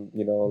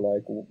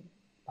 like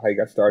how you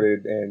got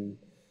started. And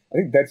I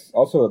think that's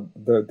also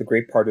the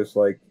great part is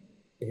like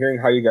hearing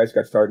how you guys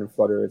got started in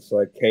Flutter. It's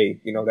like, hey,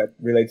 that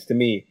relates to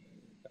me.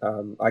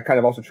 I kind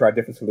of also tried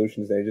different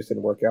solutions and it just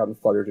didn't work out, and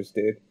Flutter just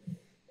did.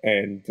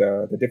 And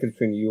the difference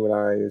between you and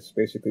I is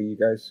basically you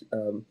guys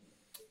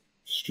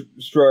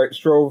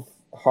strove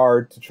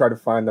hard to try to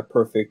find the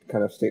perfect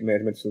kind of state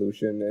management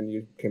solution, and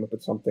you came up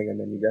with something, and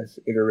then you guys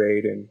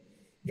iterate and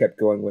kept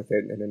going with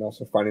it, and then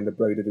also finding the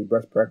ability to do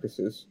best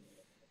practices.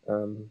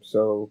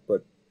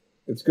 But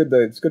it's good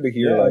to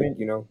hear,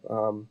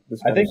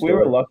 this. I think we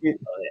were lucky.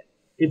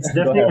 It's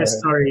definitely a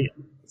story.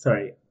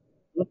 Sorry,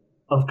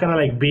 of kind of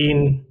like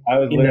being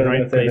in the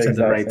right place at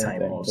the right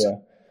time.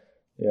 Also,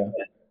 yeah.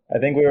 I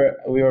think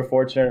we were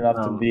fortunate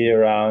enough to be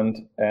around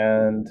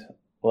and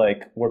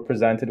like we're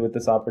presented with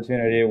this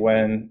opportunity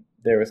when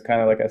there was kind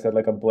of, like I said,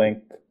 like a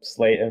blank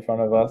slate in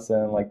front of us,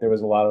 and like there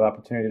was a lot of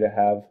opportunity to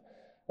have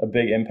a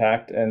big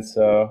impact. And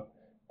so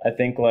I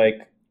think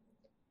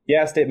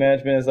state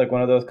management is like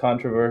one of those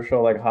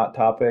controversial, like hot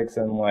topics.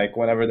 And like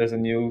whenever there's a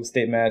new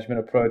state management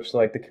approach,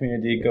 like the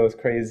community goes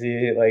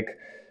crazy, like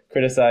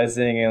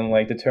criticizing and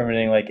like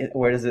determining like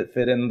where does it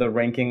fit in the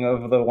ranking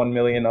of the 1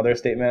 million other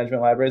state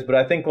management libraries. But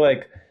I think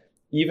like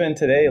even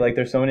today, like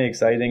there's so many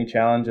exciting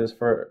challenges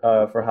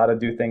for how to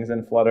do things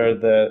in Flutter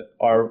that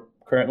are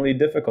currently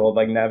difficult.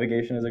 Like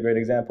navigation is a great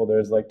example.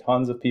 There's like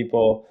tons of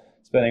people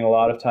spending a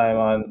lot of time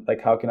on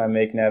like how can I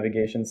make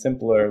navigation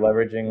simpler,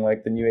 leveraging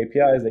like the new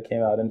APIs that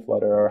came out in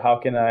Flutter, or how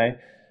can I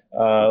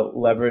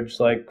leverage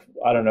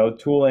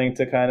tooling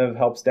to kind of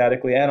help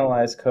statically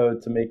analyze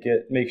code to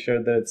make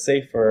sure that it's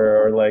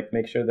safer, or like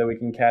make sure that we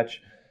can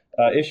catch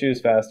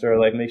issues faster, or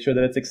like make sure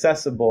that it's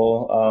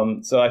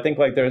accessible. So I think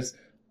like there's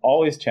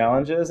always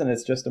challenges, and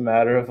it's just a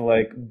matter of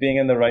like being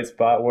in the right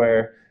spot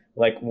where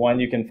like one,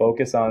 you can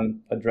focus on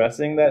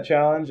addressing that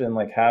challenge and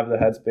like have the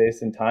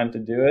headspace and time to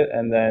do it,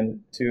 and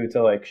then two,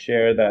 to like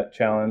share that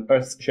challenge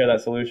or share that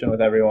solution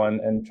with everyone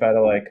and try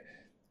to like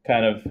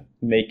kind of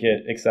make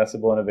it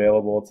accessible and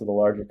available to the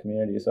larger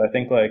community. So I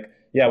think like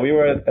we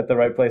were at the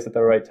right place at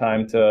the right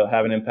time to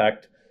have an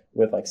impact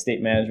with like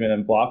state management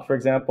and block, for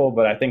example.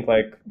 But I think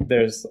like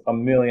there's a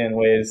million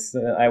ways.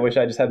 I wish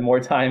I just had more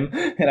time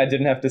and I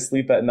didn't have to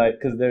sleep at night,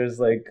 because there's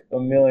like a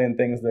million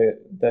things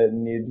that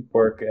need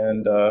work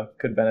and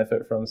could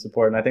benefit from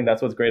support. And I think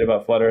that's what's great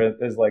about Flutter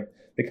is like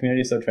the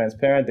community is so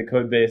transparent, the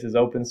code base is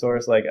open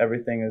source, like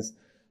everything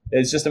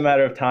it's just a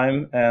matter of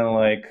time and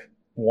like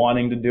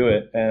wanting to do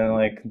it, and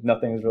like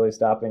nothing's really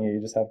stopping you.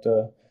 You just have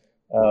to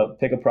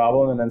pick a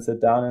problem and then sit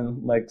down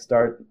and like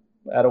start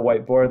at a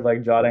whiteboard,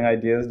 like jotting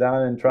ideas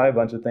down and try a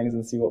bunch of things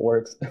and see what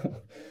works.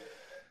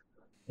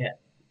 Yeah.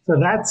 So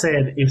that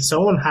said, if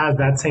someone has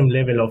that same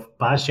level of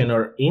passion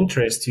or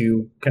interest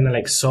to kind of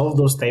like solve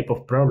those type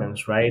of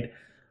problems, right?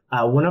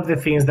 One of the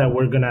things that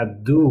we're going to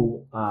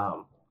do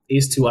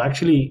is to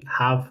actually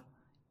have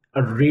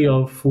a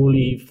real,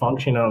 fully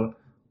functional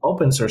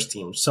open source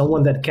team,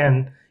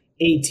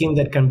 a team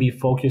that can be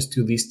focused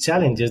to these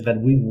challenges that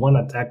we want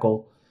to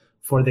tackle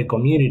for the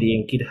community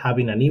and keep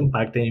having an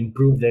impact and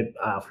improve the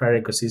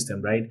Flutter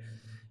ecosystem, right?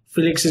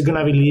 Felix is going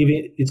to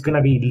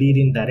be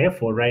leading that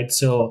effort, right?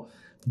 So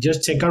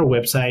just check our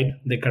website,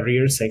 the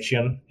career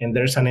section, and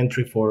there's an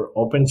entry for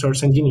open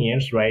source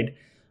engineers, right?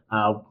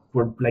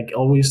 We're like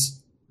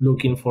always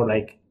looking for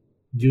like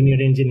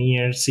junior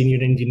engineers,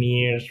 senior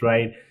engineers,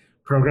 right?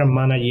 Program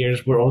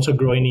managers. We're also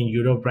growing in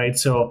Europe, right?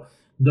 So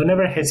don't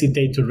ever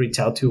hesitate to reach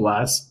out to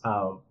us.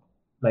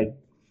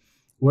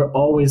 We're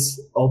always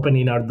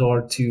opening our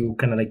door to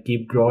kind of like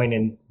keep growing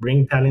and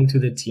bring talent to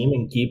the team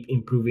and keep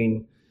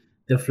improving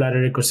the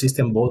Flutter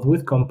ecosystem, both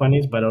with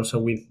companies, but also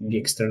with the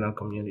external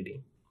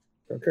community.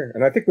 Okay.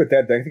 And I think with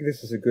that, I think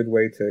this is a good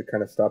way to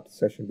kind of stop the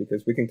session,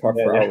 because we can talk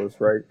for hours,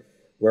 right?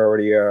 We're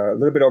already a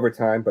little bit over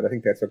time, but I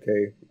think that's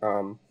okay.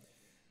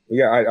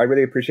 I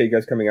really appreciate you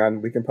guys coming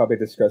on. We can probably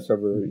discuss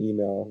over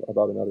email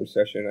about another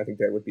session. I think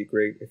that would be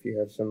great if you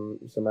have some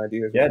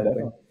ideas or something.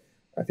 Definitely.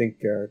 I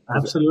think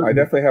absolutely. I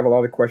definitely have a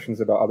lot of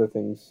questions about other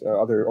things,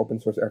 other open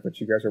source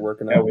efforts you guys are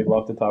working on. Yeah, we'd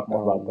love to talk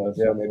more about those.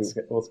 Yeah, maybe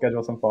we'll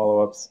schedule some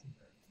follow-ups.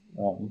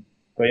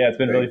 But yeah, it's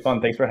been really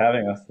fun. Thanks for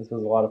having us. This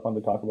was a lot of fun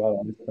to talk about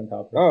all these different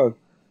topics. Oh,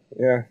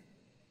 yeah.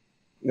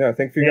 Yeah,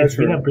 thank you guys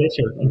for... It's been a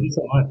pleasure. Thank you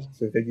so much.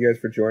 So thank you guys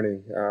for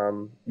joining.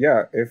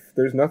 If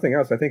there's nothing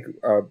else, I think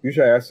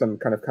usually I ask some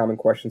kind of common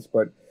questions,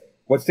 but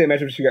what state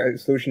management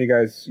solution you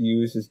guys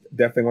use is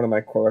definitely one of my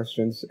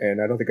questions,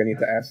 and I don't think I need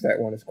to ask that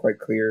one. It's quite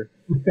clear.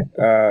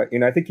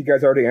 I think you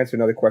guys already answered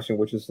another question,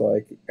 which is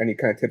like any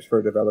kind of tips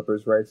for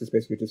developers, right? It's just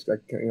basically just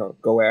like,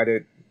 go at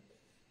it.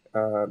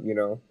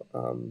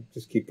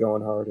 just keep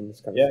going hard and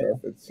this kind of Yeah, stuff.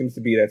 It seems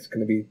to be that's going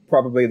to be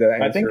probably the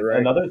I think answer, right?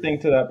 another thing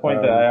to that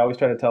point that I always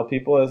try to tell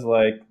people is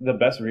like the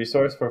best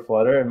resource for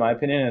Flutter, in my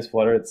opinion, is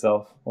Flutter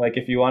itself. Like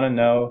if you want to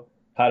know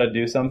how to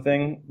do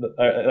something,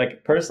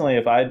 like personally,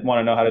 if I want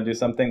to know how to do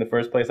something, the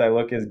first place I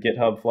look is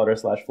GitHub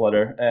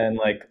Flutter/Flutter and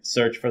like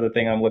search for the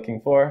thing I'm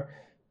looking for.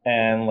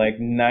 And like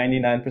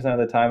 99% of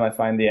the time, I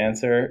find the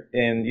answer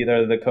in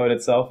either the code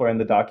itself or in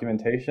the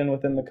documentation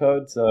within the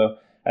code. So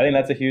I think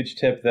that's a huge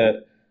tip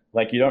that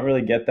like you don't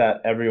really get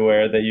that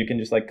everywhere, that you can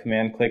just like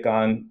command click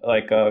on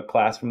like a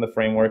class from the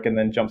framework and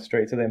then jump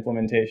straight to the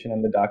implementation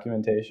and the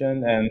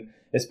documentation. And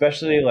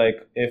especially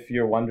like if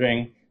you're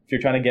wondering, if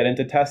you're trying to get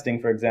into testing,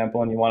 for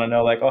example, and you want to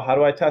know like, oh, how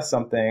do I test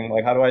something?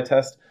 Like, how do I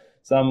test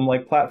some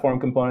like platform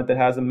component that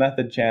has a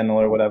method channel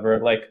or whatever?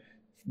 Like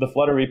the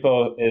Flutter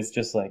repo is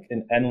just like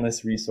an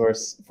endless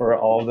resource for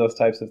all of those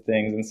types of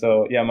things. And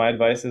so, yeah, my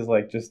advice is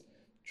like, just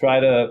try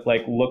to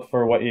like look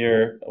for what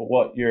you're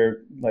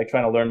like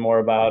trying to learn more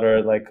about,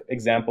 or like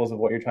examples of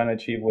what you're trying to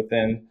achieve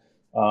within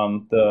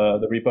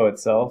the repo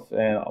itself.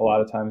 And a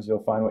lot of times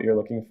you'll find what you're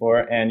looking for,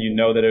 and you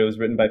know that it was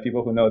written by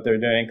people who know what they're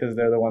doing because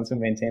they're the ones who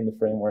maintain the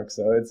framework.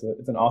 So it's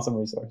an awesome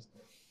resource.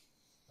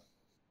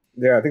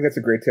 Yeah, I think that's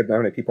a great tip. Not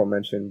many people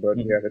mention, but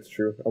yeah, that's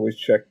true. Always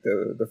check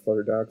the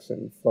Flutter docs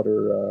and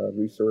Flutter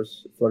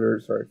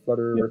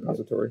Flutter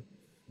repository.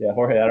 Yeah,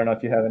 Jorge, I don't know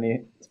if you have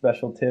any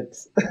special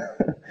tips.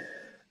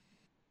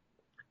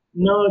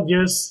 No,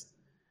 just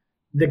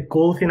the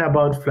cool thing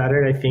about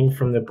Flutter, I think,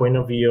 from the point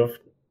of view of,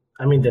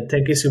 I mean, the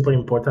tech is super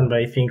important, but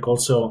I think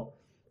also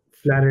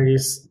Flutter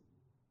is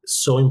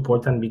so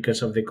important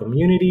because of the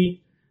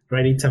community,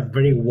 right? It's a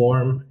very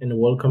warm and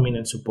welcoming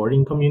and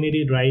supporting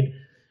community, right?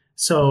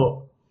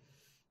 So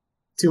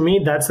to me,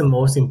 that's the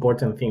most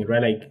important thing,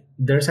 right? Like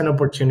there's an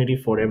opportunity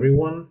for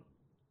everyone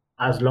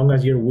as long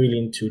as you're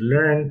willing to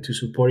learn, to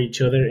support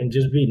each other, and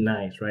just be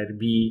nice, right?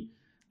 Be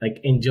like,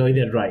 enjoy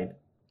the ride.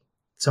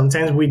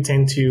 Sometimes we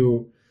tend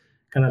to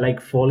kind of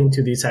like fall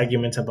into these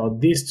arguments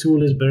about this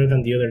tool is better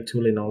than the other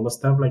tool and all the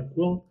stuff. Like,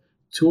 well,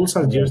 tools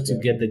are just to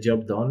get the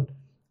job done.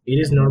 It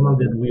is normal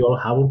that we all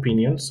have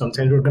opinions.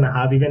 Sometimes we're going to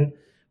have even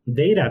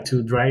data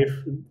to drive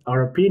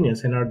our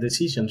opinions and our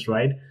decisions,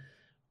 right?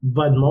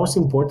 But most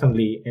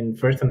importantly, and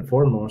first and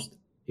foremost,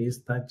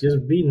 is that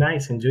just be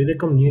nice, enjoy the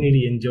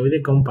community, enjoy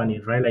the company,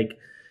 right? Like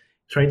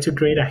try to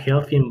create a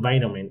healthy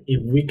environment.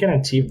 If we can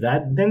achieve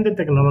that, then the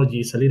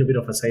technology is a little bit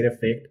of a side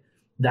effect.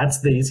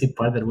 That's the easy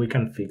part that we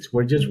can fix.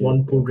 We're just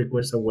one pull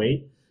request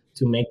away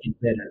to make it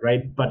better,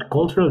 right? But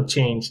cultural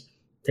change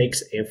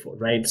takes effort,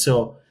 right?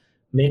 So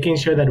making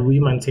sure that we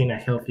maintain a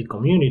healthy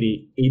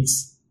community,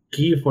 it's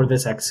key for the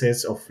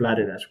success of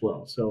Flutter as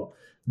well. So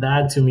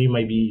that to me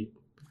might be,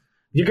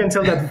 you can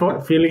tell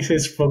that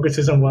Felix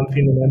focuses on one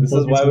thing and then this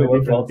is why we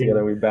work well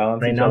together. We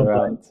balance each other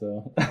out.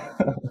 So.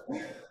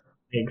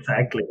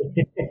 Exactly.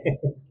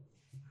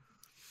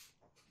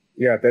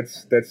 Yeah,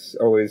 that's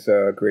always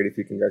great if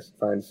you can guys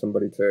find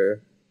somebody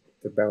to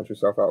balance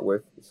yourself out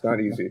with. It's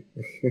not easy.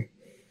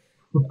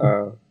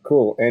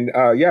 Cool. And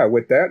yeah,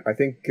 with that, I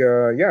think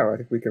I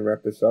think we can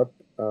wrap this up.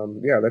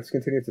 Yeah, let's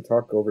continue to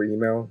talk over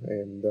email.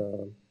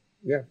 And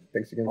yeah,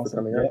 thanks again for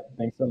coming out.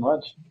 Thanks so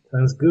much.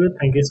 Sounds good.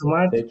 Thank you so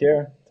much. Take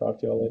care. Talk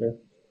to you all later.